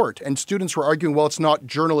report, and students were arguing, well, it's not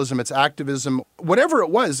journalism, it's activism. Whatever it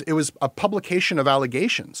was a publication of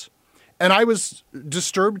allegations. And I was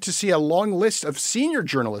disturbed to see a long list of senior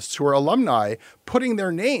journalists who are alumni putting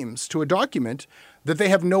their names to a document that they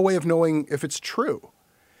have no way of knowing if it's true.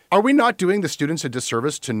 Are we not doing the students a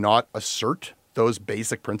disservice to not assert those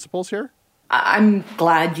basic principles here? I'm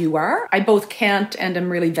glad you are. I both can't and am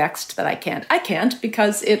really vexed that I can't. I can't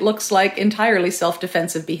because it looks like entirely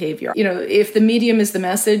self-defensive behavior. If the medium is the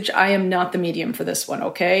message, I am not the medium for this one,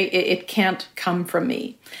 okay? It can't come from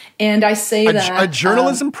me. And I say that... A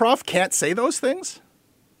journalism prof can't say those things?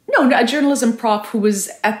 No, a journalism prof who was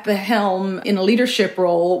at the helm in a leadership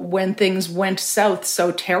role when things went south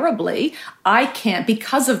so terribly, I can't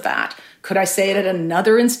because of that. Could I say it at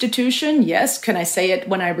another institution? Yes. Can I say it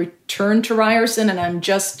when I return to Ryerson and I'm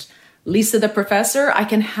just Lisa the professor? I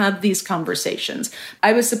can have these conversations.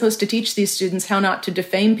 I was supposed to teach these students how not to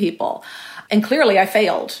defame people. And clearly I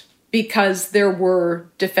failed because there were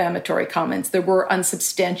defamatory comments. There were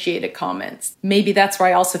unsubstantiated comments. Maybe that's where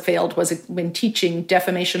I also failed was when teaching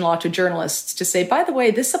defamation law to journalists to say, by the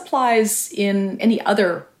way, this applies in any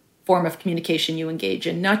other form of communication you engage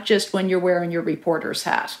in, not just when you're wearing your reporter's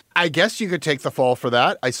hat. I guess you could take the fall for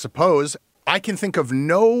that, I suppose. I can think of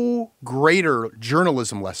no greater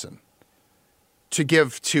journalism lesson to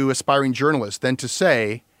give to aspiring journalists than to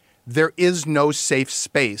say there is no safe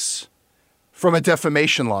space from a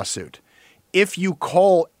defamation lawsuit. If you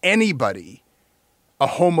call anybody a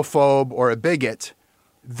homophobe or a bigot,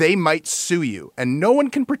 they might sue you, and no one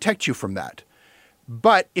can protect you from that.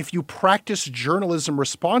 But if you practice journalism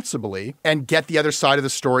responsibly and get the other side of the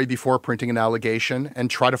story before printing an allegation and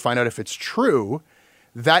try to find out if it's true,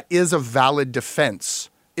 that is a valid defense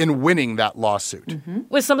in winning that lawsuit. Mm-hmm.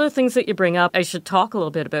 With some of the things that you bring up, I should talk a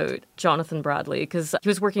little bit about Jonathan Bradley, because he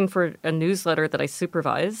was working for a newsletter that I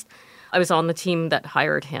supervised. I was on the team that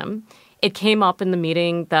hired him. It came up in the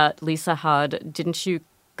meeting that Lisa had. Didn't you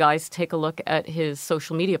guys take a look at his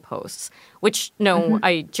social media posts? Which, no,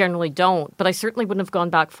 I generally don't, but I certainly wouldn't have gone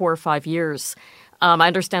back 4 or 5 years. I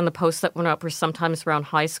understand the posts that went up were sometimes around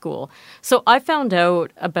high school. So I found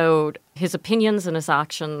out about his opinions and his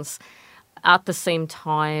actions at the same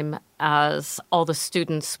time as all the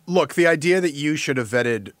students. Look, the idea that you should have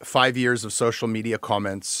vetted 5 years of social media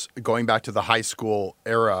comments going back to the high school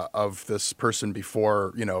era of this person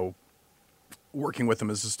before, working with them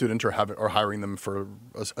as a student or hiring them for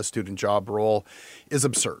a student job role is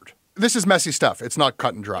absurd. This is messy stuff. It's not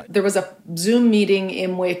cut and dry. There was a Zoom meeting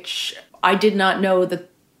in which I did not know that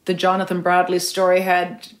the Jonathan Bradley story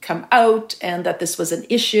had come out and that this was an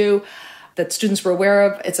issue that students were aware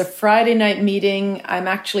of. It's a Friday night meeting. I'm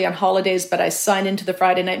actually on holidays, but I sign into the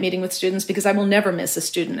Friday night meeting with students because I will never miss a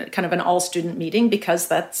student, kind of an all-student meeting, because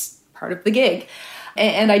that's part of the gig.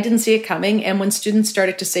 And I didn't see it coming. And when students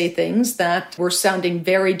started to say things that were sounding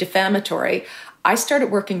very defamatory, I started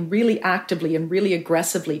working really actively and really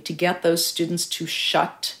aggressively to get those students to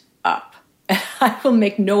shut up. And I will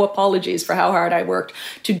make no apologies for how hard I worked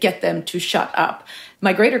to get them to shut up.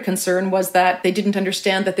 My greater concern was that they didn't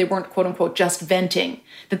understand that they weren't, quote unquote, just venting,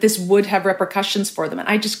 that this would have repercussions for them. And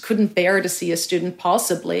I just couldn't bear to see a student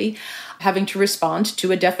possibly having to respond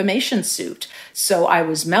to a defamation suit. So I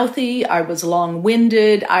was mouthy, I was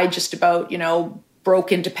long-winded, I just about,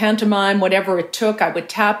 broke into pantomime, whatever it took. I would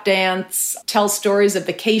tap dance, tell stories of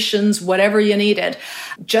vacations, whatever you needed,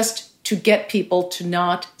 just to get people to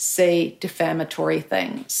not say defamatory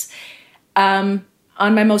things.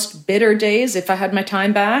 On my most bitter days, if I had my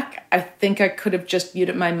time back, I think I could have just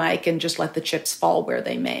muted my mic and just let the chips fall where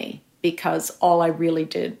they may, because all I really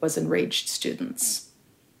did was enraged students.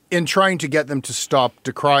 In trying to get them to stop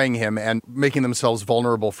decrying him and making themselves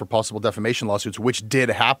vulnerable for possible defamation lawsuits, which did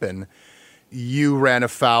happen, you ran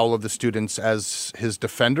afoul of the students as his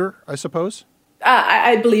defender, I suppose?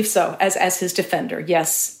 I believe so, as his defender.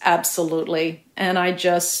 Yes, absolutely. And I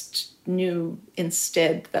just knew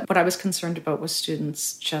instead that what I was concerned about was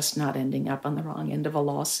students just not ending up on the wrong end of a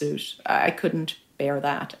lawsuit. I couldn't bear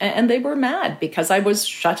that. And they were mad because I was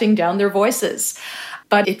shutting down their voices.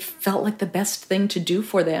 But it felt like the best thing to do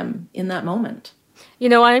for them in that moment.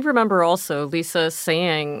 I remember also Lisa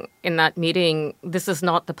saying in that meeting, this is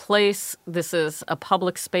not the place, this is a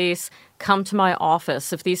public space, come to my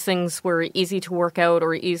office. If these things were easy to work out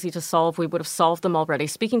or easy to solve, we would have solved them already,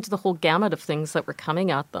 speaking to the whole gamut of things that were coming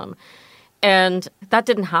at them. And that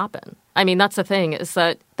didn't happen. I mean, that's the thing, is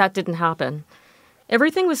that didn't happen.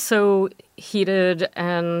 Everything was so heated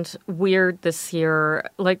and weird this year.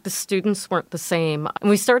 Like, the students weren't the same. When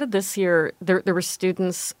we started this year, there were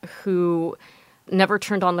students who never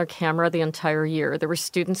turned on their camera the entire year. There were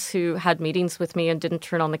students who had meetings with me and didn't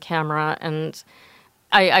turn on the camera, and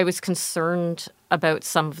I was concerned about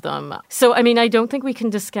some of them. So, I mean, I don't think we can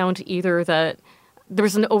discount either that there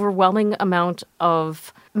was an overwhelming amount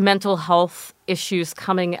of mental health issues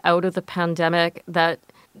coming out of the pandemic that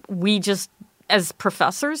we just, as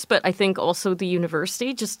professors, but I think also the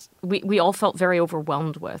university, we all felt very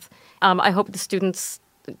overwhelmed with. I hope the students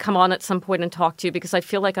come on at some point and talk to you, because I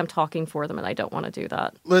feel like I'm talking for them and I don't want to do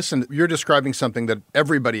that. Listen, you're describing something that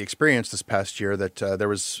everybody experienced this past year, that there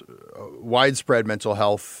was widespread mental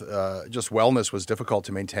health, just wellness was difficult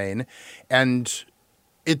to maintain. And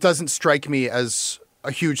it doesn't strike me as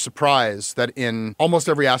a huge surprise that in almost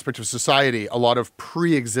every aspect of society, a lot of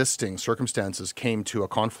pre-existing circumstances came to a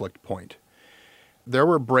conflict point. There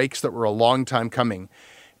were breaks that were a long time coming,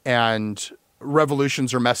 and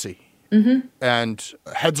revolutions are messy. Mm-hmm. And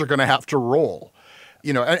heads are going to have to roll,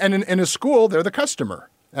 and in a school, they're the customer.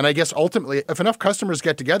 And I guess ultimately, if enough customers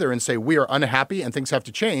get together and say, we are unhappy and things have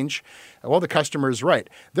to change, well, the customer is right.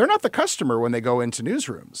 They're not the customer when they go into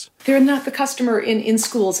newsrooms. They're not the customer in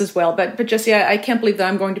schools as well. But Jesse, I can't believe that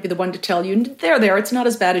I'm going to be the one to tell you, there, it's not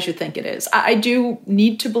as bad as you think it is. I do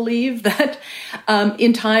need to believe that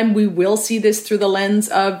in time we will see this through the lens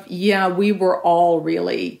of, we were all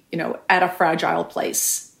really, at a fragile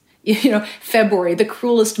place. February, the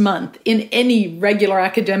cruelest month in any regular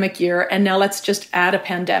academic year, and now let's just add a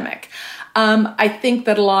pandemic. I think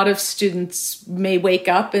that a lot of students may wake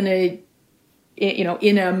up in a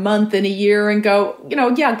month, in a year, and go,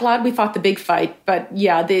 glad we fought the big fight, but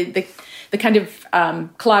the kind of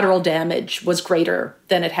collateral damage was greater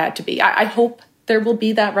than it had to be. I hope there will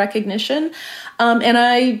be that recognition,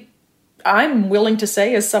 and I'm willing to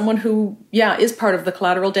say, as someone who, is part of the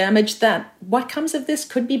collateral damage, that what comes of this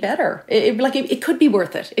could be better. It could be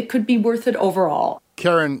worth it. It could be worth it overall.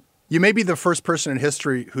 Karen, you may be the first person in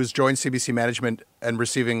history who's joined CBC management and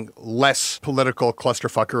receiving less political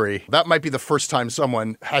clusterfuckery. That might be the first time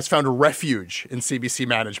someone has found a refuge in CBC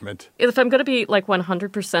management. If I'm going to be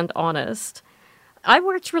 100% honest, I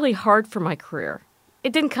worked really hard for my career.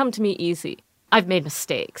 It didn't come to me easy. I've made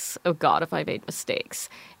mistakes. Oh God, if I made mistakes.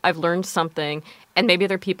 I've learned something, and maybe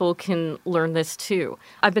other people can learn this too.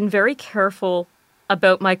 I've been very careful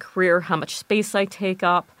about my career, how much space I take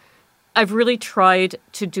up. I've really tried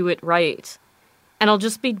to do it right. And I'll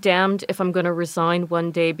just be damned if I'm going to resign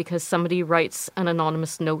one day because somebody writes an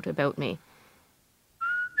anonymous note about me.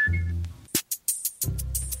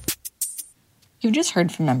 You've just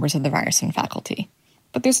heard from members of the Ryerson faculty.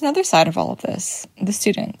 But there's another side of all of this, the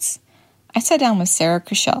students. I sat down with Sarah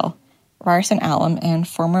Kushel, Ryerson alum and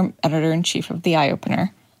former editor-in-chief of The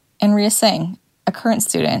Eye-Opener, and Ria Singh, a current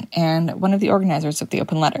student and one of the organizers of the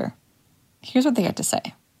Open Letter. Here's what they had to say.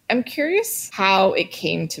 I'm curious how it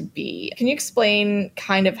came to be. Can you explain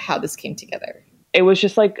kind of how this came together? It was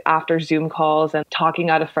just after Zoom calls and talking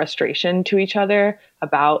out of frustration to each other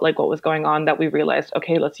about what was going on that we realized,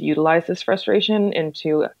 okay, let's utilize this frustration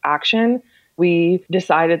into action. We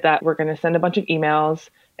decided that we're going to send a bunch of emails.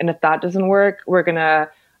 And if that doesn't work, we're going to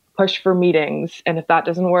push for meetings. And if that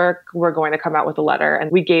doesn't work, we're going to come out with a letter.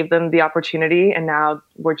 And we gave them the opportunity. And now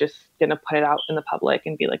we're just going to put it out in the public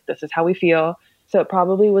and be this is how we feel. So it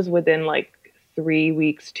probably was within 3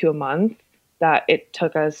 weeks to a month that it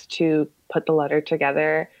took us to put the letter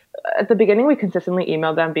together. At the beginning, we consistently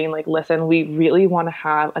emailed them being listen, we really want to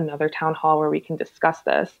have another town hall where we can discuss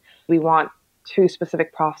this. We want 2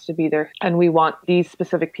 specific profs to be there. And we want these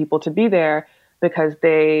specific people to be there because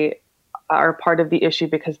they are part of the issue,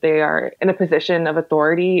 because they are in a position of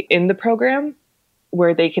authority in the program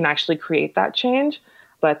where they can actually create that change.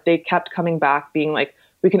 But they kept coming back being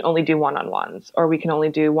we can only do one-on-ones, or we can only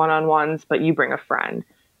do one-on-ones, but you bring a friend.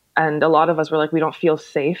 And a lot of us were we don't feel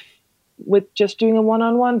safe with just doing a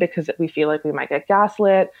one-on-one because we feel we might get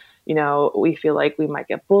gaslit. We feel we might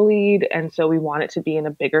get bullied. And so we want it to be in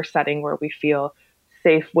a bigger setting where we feel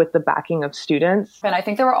safe with the backing of students. And I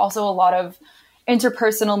think there were also a lot of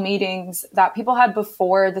interpersonal meetings that people had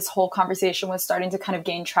before this whole conversation was starting to kind of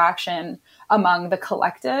gain traction among the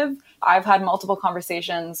collective. I've had multiple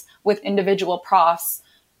conversations with individual profs,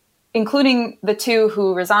 including the 2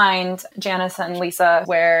 who resigned, Janice and Lisa,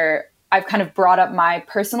 where I've kind of brought up my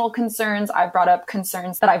personal concerns. I've brought up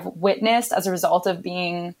concerns that I've witnessed as a result of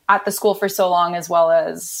being at the school for so long, as well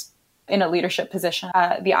as in a leadership position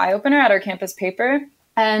at The Eye-Opener at our campus paper.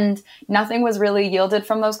 And nothing was really yielded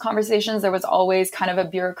from those conversations. There was always kind of a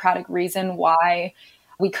bureaucratic reason why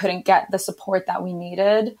we couldn't get the support that we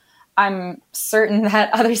needed. I'm certain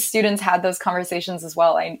that other students had those conversations as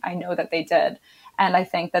well. I know that they did. And I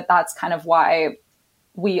think that that's kind of why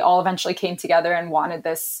we all eventually came together and wanted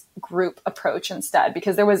this group approach instead,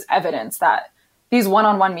 because there was evidence that these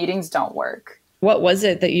one-on-one meetings don't work. What was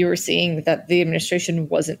it that you were seeing that the administration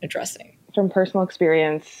wasn't addressing? From personal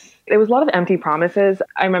experience, there was a lot of empty promises.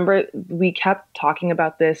 I remember we kept talking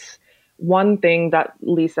about this one thing that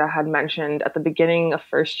Lisa had mentioned at the beginning of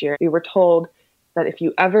first year. We were told that if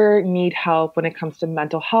you ever need help when it comes to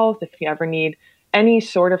mental health, if you ever need any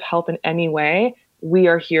sort of help in any way, we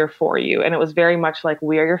are here for you. And it was very much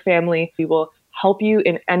we are your family. We will help you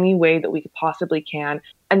in any way that we possibly can.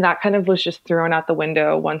 And that kind of was just thrown out the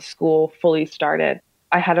window once school fully started.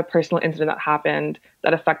 I had a personal incident that happened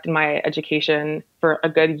that affected my education for a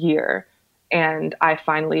good year. And I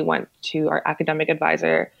finally went to our academic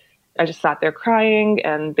advisor. I just sat there crying,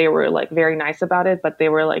 and they were very nice about it, but they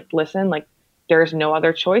were listen, there's no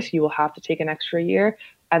other choice. You will have to take an extra year.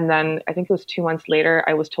 And then I think it was 2 months later,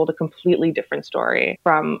 I was told a completely different story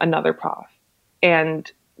from another prof. And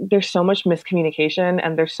there's so much miscommunication,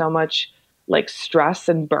 and there's so much like stress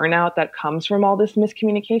and burnout that comes from all this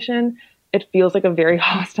miscommunication, it feels like a very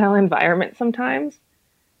hostile environment sometimes.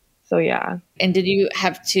 So yeah. And did you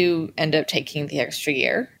have to end up taking the extra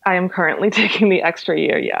year? I am currently taking the extra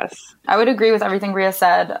year, yes. I would agree with everything Ria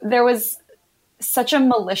said. There was such a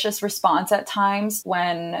malicious response at times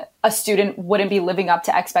when a student wouldn't be living up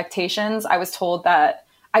to expectations. I was told that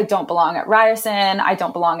I don't belong at Ryerson, I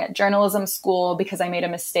don't belong at journalism school because I made a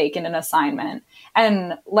mistake in an assignment.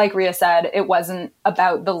 And like Ria said, it wasn't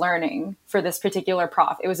about the learning for this particular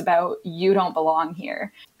prof. It was about, you don't belong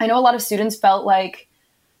here. I know a lot of students felt like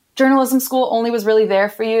journalism school only was really there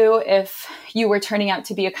for you if you were turning out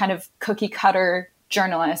to be a kind of cookie cutter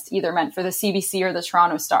journalist, either meant for the CBC or the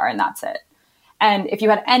Toronto Star, and that's it. And if you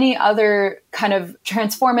had any other kind of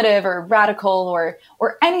transformative or radical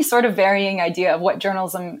or any sort of varying idea of what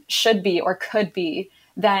journalism should be or could be,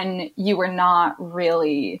 then you were not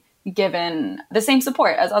really given the same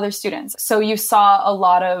support as other students. So you saw a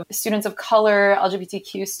lot of students of color,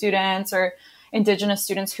 LGBTQ students, or Indigenous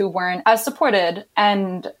students who weren't as supported.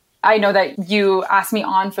 And I know that you asked me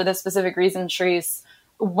on for this specific reason, Charisse.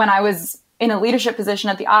 When I was in a leadership position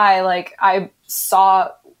at the I, like, I saw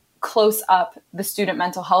close up the student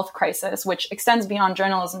mental health crisis, which extends beyond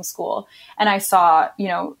journalism school. And I saw,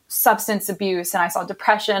 substance abuse, and I saw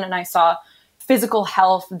depression, and I saw physical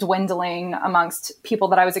health dwindling amongst people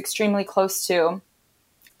that I was extremely close to.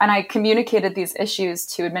 And I communicated these issues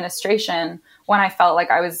to administration when I felt like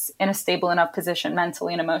I was in a stable enough position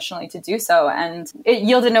mentally and emotionally to do so. And it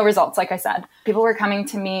yielded no results, like I said. People were coming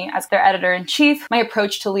to me as their editor-in-chief. My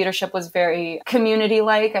approach to leadership was very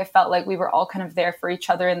community-like. I felt like we were all kind of there for each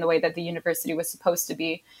other in the way that the university was supposed to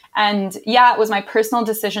be. And yeah, it was my personal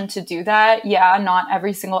decision to do that. Yeah, not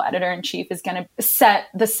every single editor-in-chief is going to set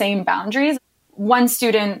the same boundaries. One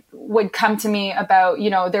student would come to me about,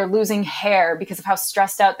 they're losing hair because of how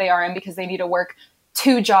stressed out they are and because they need to work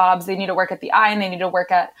 2 jobs. They need to work at the I and they need to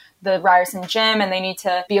work at the Ryerson gym, and they need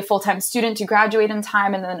to be a full-time student to graduate in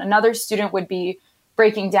time. And then another student would be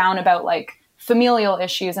breaking down about like familial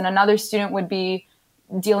issues, and another student would be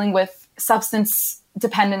dealing with substance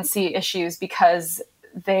dependency issues because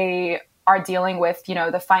they are dealing with,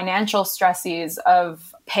 the financial stresses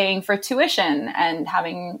of paying for tuition and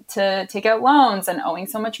having to take out loans and owing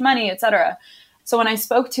so much money, et cetera. So when I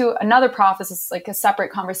spoke to another prof, this is like a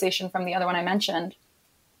separate conversation from the other one I mentioned,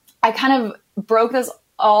 I kind of broke this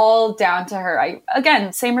all down to her.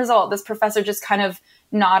 Again, same result. This professor just kind of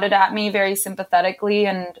nodded at me very sympathetically,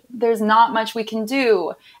 and there's not much we can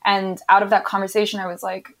do. And out of that conversation, I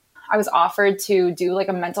was offered to do like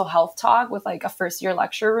a mental health talk with like a first year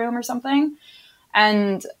lecture room or something.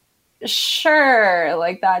 And sure,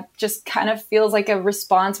 like that just kind of feels like a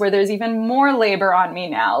response where there's even more labor on me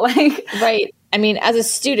now. Right. I mean, as a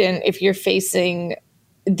student, if you're facing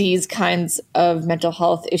these kinds of mental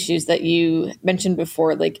health issues that you mentioned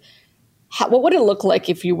before, like what would it look like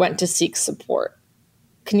if you went to seek support?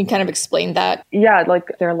 Can you kind of explain that? Yeah,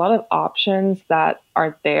 like there are a lot of options that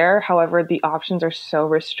are there. However, the options are so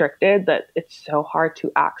restricted that it's so hard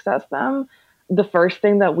to access them. The first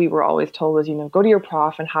thing that we were always told was, go to your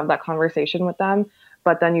prof and have that conversation with them.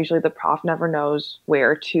 But then usually the prof never knows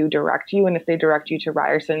where to direct you. And if they direct you to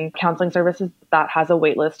Ryerson Counseling Services, that has a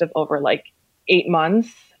wait list of over like 8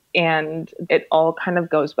 months. And it all kind of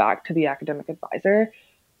goes back to the academic advisor.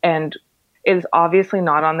 And it is obviously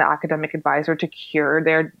not on the academic advisor to cure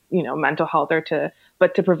their, mental health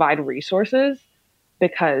but to provide resources,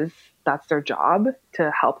 because that's their job,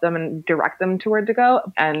 to help them and direct them to where to go.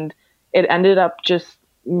 And it ended up just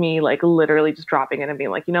me like literally just dropping it and being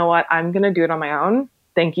like, you know what, I'm going to do it on my own.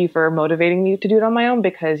 Thank you for motivating me to do it on my own,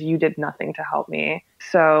 because you did nothing to help me.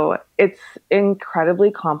 So it's incredibly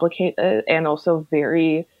complicated and also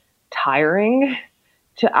very tiring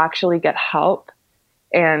to actually get help.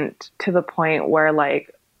 And to the point where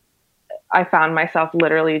like I found myself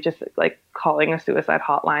literally just like calling a suicide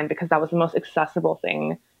hotline, because that was the most accessible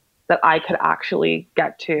thing that I could actually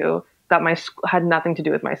get to, that had nothing to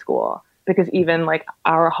do with my school. Because even like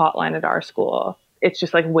our hotline at our school, it's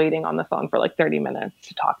just like waiting on the phone for like 30 minutes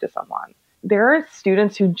to talk to someone. There are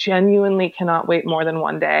students who genuinely cannot wait more than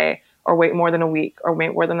 1 day, or wait more than a week, or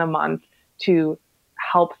wait more than a month to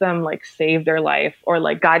help them like save their life, or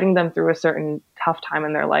like guiding them through a certain tough time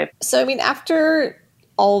in their life. So, I mean, after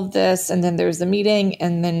all of this, and then there's the meeting,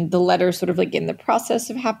 and then the letter sort of like in the process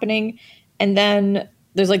of happening, and then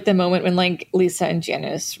there's like the moment when like Lisa and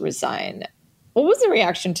Janice resign. What was the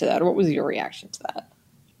reaction to that? Or what was your reaction to that?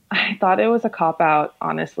 I thought it was a cop-out,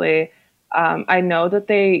 honestly. I know that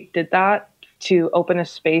they did that to open a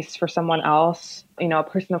space for someone else, a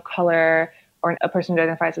person of color or a person who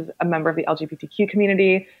identifies as a member of the LGBTQ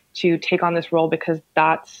community, to take on this role because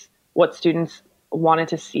that's what students wanted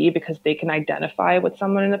to see, because they can identify with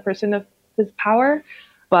someone in a person of his power.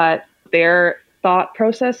 But their thought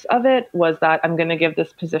process of it was that I'm going to give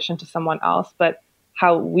this position to someone else. But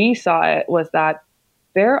how we saw it was that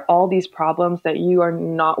there are all these problems that you are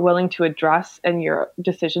not willing to address, and your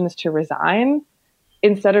decision is to resign.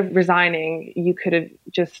 Instead of resigning, you could have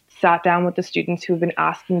just sat down with the students who have been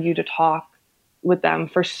asking you to talk with them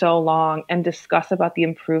for so long and discuss about the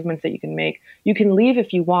improvements that you can make. You can leave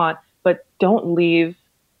if you want, but don't leave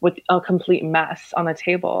with a complete mess on the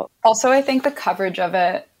table. Also, I think the coverage of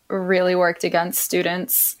it really worked against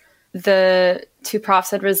students. The two profs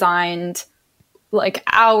had resigned like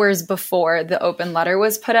hours before the open letter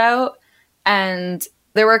was put out. And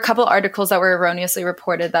there were a couple articles that were erroneously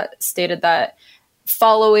reported that stated that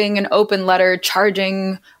following an open letter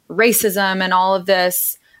charging racism and all of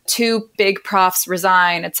this, two big profs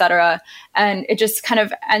resign, etc. And it just kind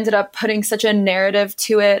of ended up putting such a narrative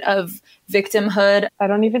to it of victimhood. I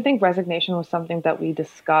don't even think resignation was something that we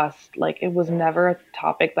discussed. Like, it was never a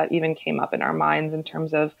topic that even came up in our minds in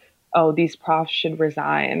terms of, oh, these profs should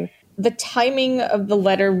resign. The timing of the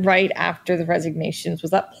letter right after the resignations,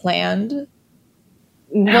 was that planned?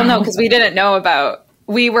 No. Well, no, because we didn't know about.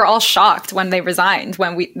 We were all shocked when they resigned,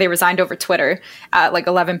 they resigned over Twitter at like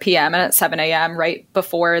 11 p.m. and at 7 a.m. right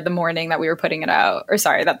before the morning that we were putting it out, or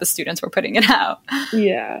sorry, that the students were putting it out.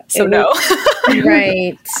 Yeah. So no.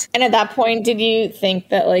 Right. And at that point, did you think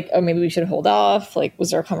that like, oh, maybe we should hold off? Like,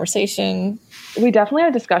 was there a conversation? We definitely had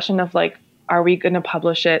a discussion of like, are we going to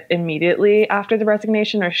publish it immediately after the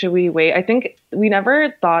resignation, or should we wait? I think we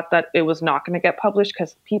never thought that it was not going to get published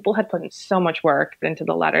because people had put in so much work into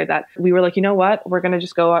the letter that we were like, you know what, we're going to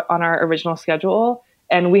just go on our original schedule.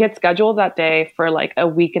 And we had scheduled that day for like a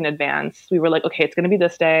week in advance. We were like, okay, it's going to be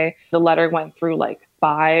this day. The letter went through like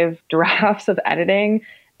 5 drafts of editing,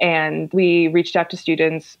 and we reached out to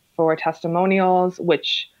students for testimonials,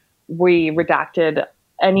 which we redacted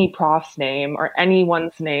any prof's name or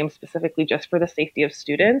anyone's name specifically just for the safety of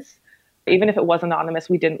students. Even if it was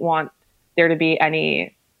anonymous, we didn't want there to be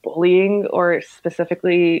any bullying or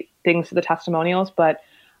specifically things to the testimonials, but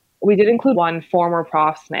we did include one former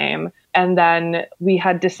prof's name. And then we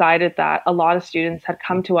had decided that a lot of students had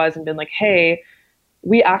come to us and been like, hey,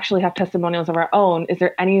 we actually have testimonials of our own. Is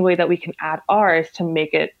there any way that we can add ours to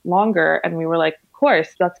make it longer? And we were like, of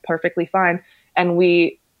course, that's perfectly fine. And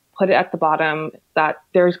we put it at the bottom that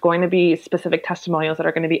there's going to be specific testimonials that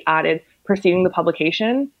are going to be added preceding the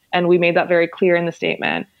publication. And we made that very clear in the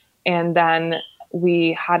statement. And then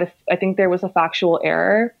we had, I think there was a factual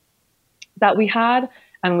error that we had,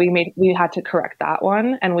 and we had to correct that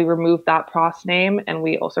one. And we removed that prof's name, and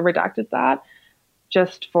we also redacted that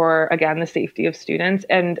just for, again, the safety of students.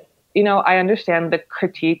 And, you know, I understand the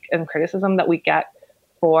critique and criticism that we get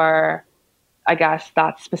for, I guess,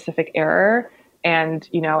 that specific error. And,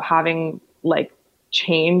 you know, having like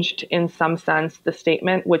changed in some sense the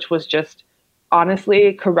statement, which was just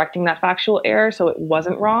honestly correcting that factual error so it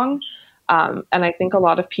wasn't wrong. And I think a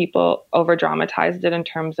lot of people over dramatized it in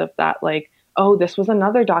terms of that, like, oh, this was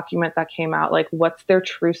another document that came out. Like, what's their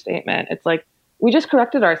true statement? It's like, we just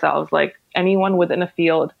corrected ourselves. Like, anyone within a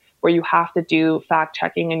field where you have to do fact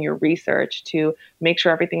checking and your research to make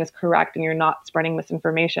sure everything is correct and you're not spreading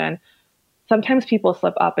misinformation. Sometimes people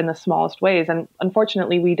slip up in the smallest ways, and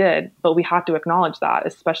unfortunately we did, but we have to acknowledge that,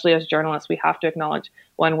 especially as journalists. We have to acknowledge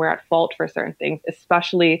when we're at fault for certain things,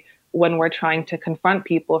 especially when we're trying to confront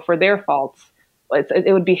people for their faults.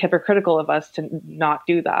 It would be hypocritical of us to not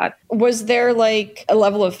do that. Was there like a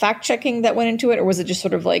level of fact checking that went into it, or was it just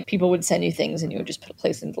sort of like people would send you things and you would just put a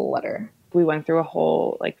place into the letter? We went through a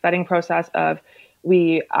whole like vetting process of,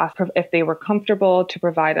 we asked if they were comfortable to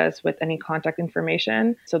provide us with any contact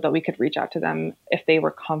information so that we could reach out to them if they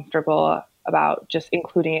were comfortable about just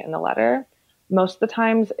including it in the letter. Most of the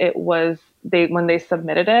times it was when they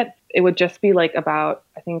submitted it, it would just be like about,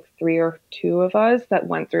 I think 3 or 2 of us that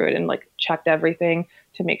went through it and like checked everything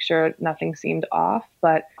to make sure nothing seemed off.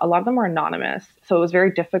 But a lot of them were anonymous. So it was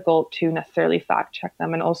very difficult to necessarily fact check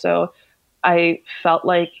them. And also I felt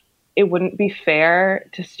like it wouldn't be fair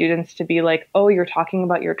to students to be like, oh, you're talking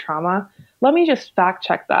about your trauma. Let me just fact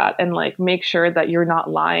check that and like make sure that you're not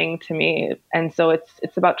lying to me. And so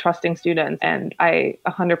it's about trusting students. And I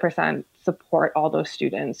 100% support all those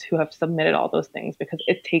students who have submitted all those things, because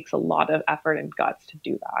it takes a lot of effort and guts to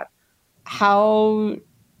do that. How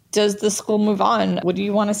does the school move on? What do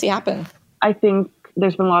you want to see happen? I think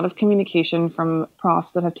there's been a lot of communication from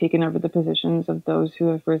profs that have taken over the positions of those who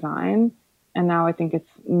have resigned. And now I think it's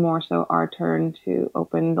more so our turn to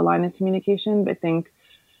open the line of communication. But I think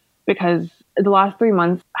because the last 3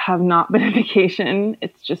 months have not been a vacation.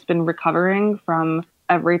 It's just been recovering from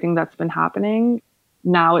everything that's been happening.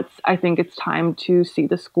 Now I think it's time to see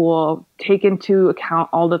the school take into account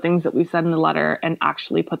all the things that we said in the letter and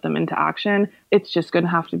actually put them into action. It's just going to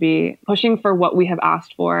have to be pushing for what we have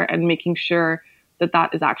asked for and making sure that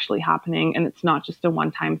that is actually happening and it's not just a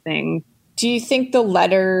one-time thing. Do you think the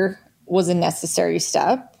letter was a necessary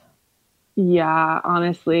step? Yeah,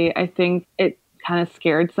 honestly, I think it kind of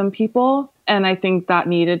scared some people. And I think that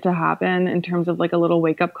needed to happen in terms of like a little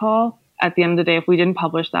wake-up call. At the end of the day, if we didn't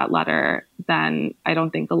publish that letter, then I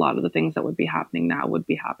don't think a lot of the things that would be happening now would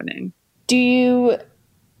be happening. Do you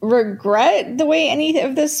regret the way any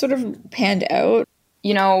of this sort of panned out?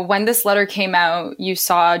 You know, when this letter came out, you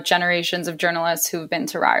saw generations of journalists who've been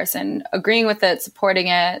to Ryerson agreeing with it, supporting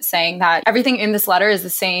it, saying that everything in this letter is the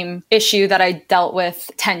same issue that I dealt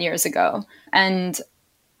with 10 years ago. And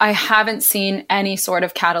I haven't seen any sort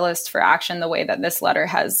of catalyst for action the way that this letter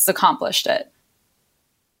has accomplished it.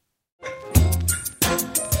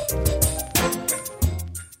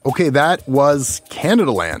 Okay, that was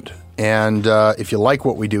Canadaland. And if you like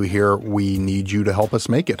what we do here, we need you to help us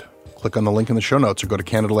make it. Click on the link in the show notes or go to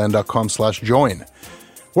canadaland.com/join.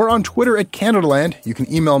 We're on Twitter at Canadaland. You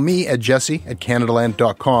can email me at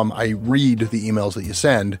jesse@canadaland.com. I read the emails that you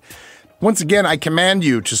send. Once again, I command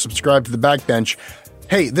you to subscribe to The Backbench.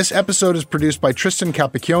 Hey, this episode is produced by Tristan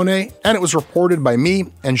Capacchione, and it was reported by me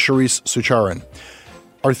and Charisse Sucharan.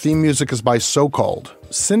 Our theme music is by So Called.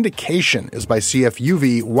 Syndication is by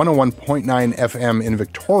CFUV 101.9 FM in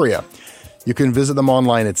Victoria. You can visit them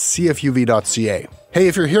online at cfuv.ca. Hey,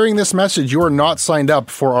 if you're hearing this message, you are not signed up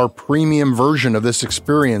for our premium version of this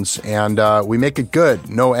experience, and we make it good.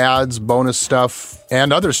 No ads, bonus stuff,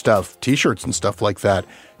 and other stuff, t-shirts and stuff like that.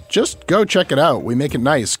 Just go check it out. We make it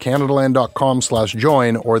nice.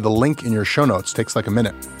 Canadaland.com/join or the link in your show notes. Takes like a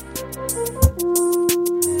minute.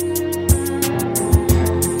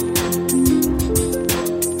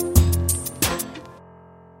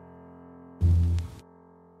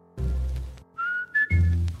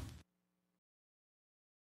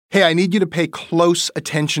 Hey, I need you to pay close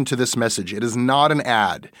attention to this message. It is not an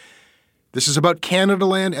ad. This is about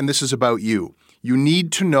Canadaland, and this is about you. You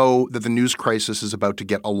need to know that the news crisis is about to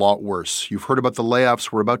get a lot worse. You've heard about the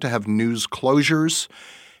layoffs. We're about to have news closures,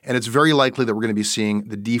 and it's very likely that we're going to be seeing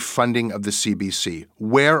the defunding of the CBC.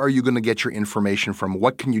 Where are you going to get your information from?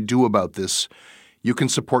 What can you do about this? You can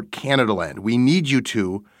support Canadaland. We need you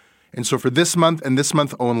to. And so for this month and this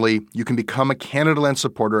month only, you can become a Canadaland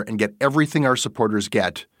supporter and get everything our supporters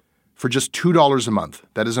get for just $2 a month.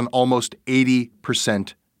 That is an almost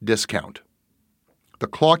 80% discount. The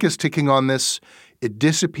clock is ticking on this. It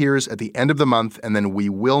disappears at the end of the month, and then we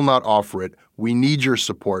will not offer it. We need your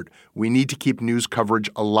support. We need to keep news coverage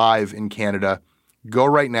alive in Canada. Go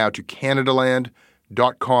right now to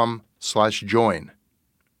canadaland.com/join.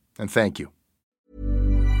 And thank you.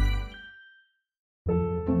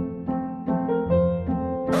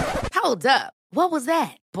 Hold up. What was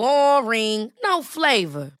that? Boring. No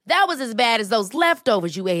flavor. That was as bad as those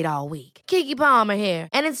leftovers you ate all week. Keke Palmer here,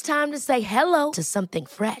 and it's time to say hello to something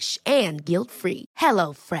fresh and guilt-free.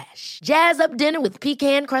 Hello Fresh. Jazz up dinner with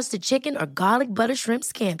pecan-crusted chicken or garlic butter shrimp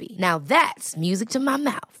scampi. Now that's music to my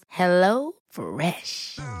mouth. Hello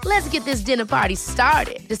Fresh. Let's get this dinner party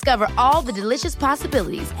started. Discover all the delicious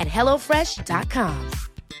possibilities at hellofresh.com.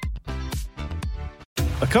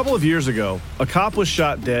 A couple of years ago, a cop was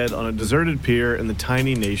shot dead on a deserted pier in the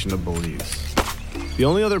tiny nation of Belize. The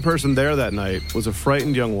only other person there that night was a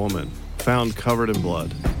frightened young woman, found covered in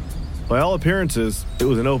blood. By all appearances, it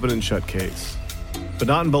was an open and shut case. But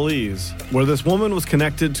not in Belize, where this woman was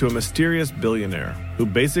connected to a mysterious billionaire who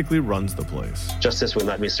basically runs the place. Justice will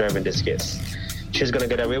not be served in this case. She's gonna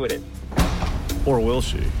get away with it. Or will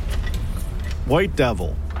she? White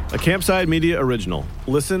Devil, a Campside Media original.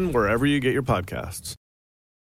 Listen wherever you get your podcasts.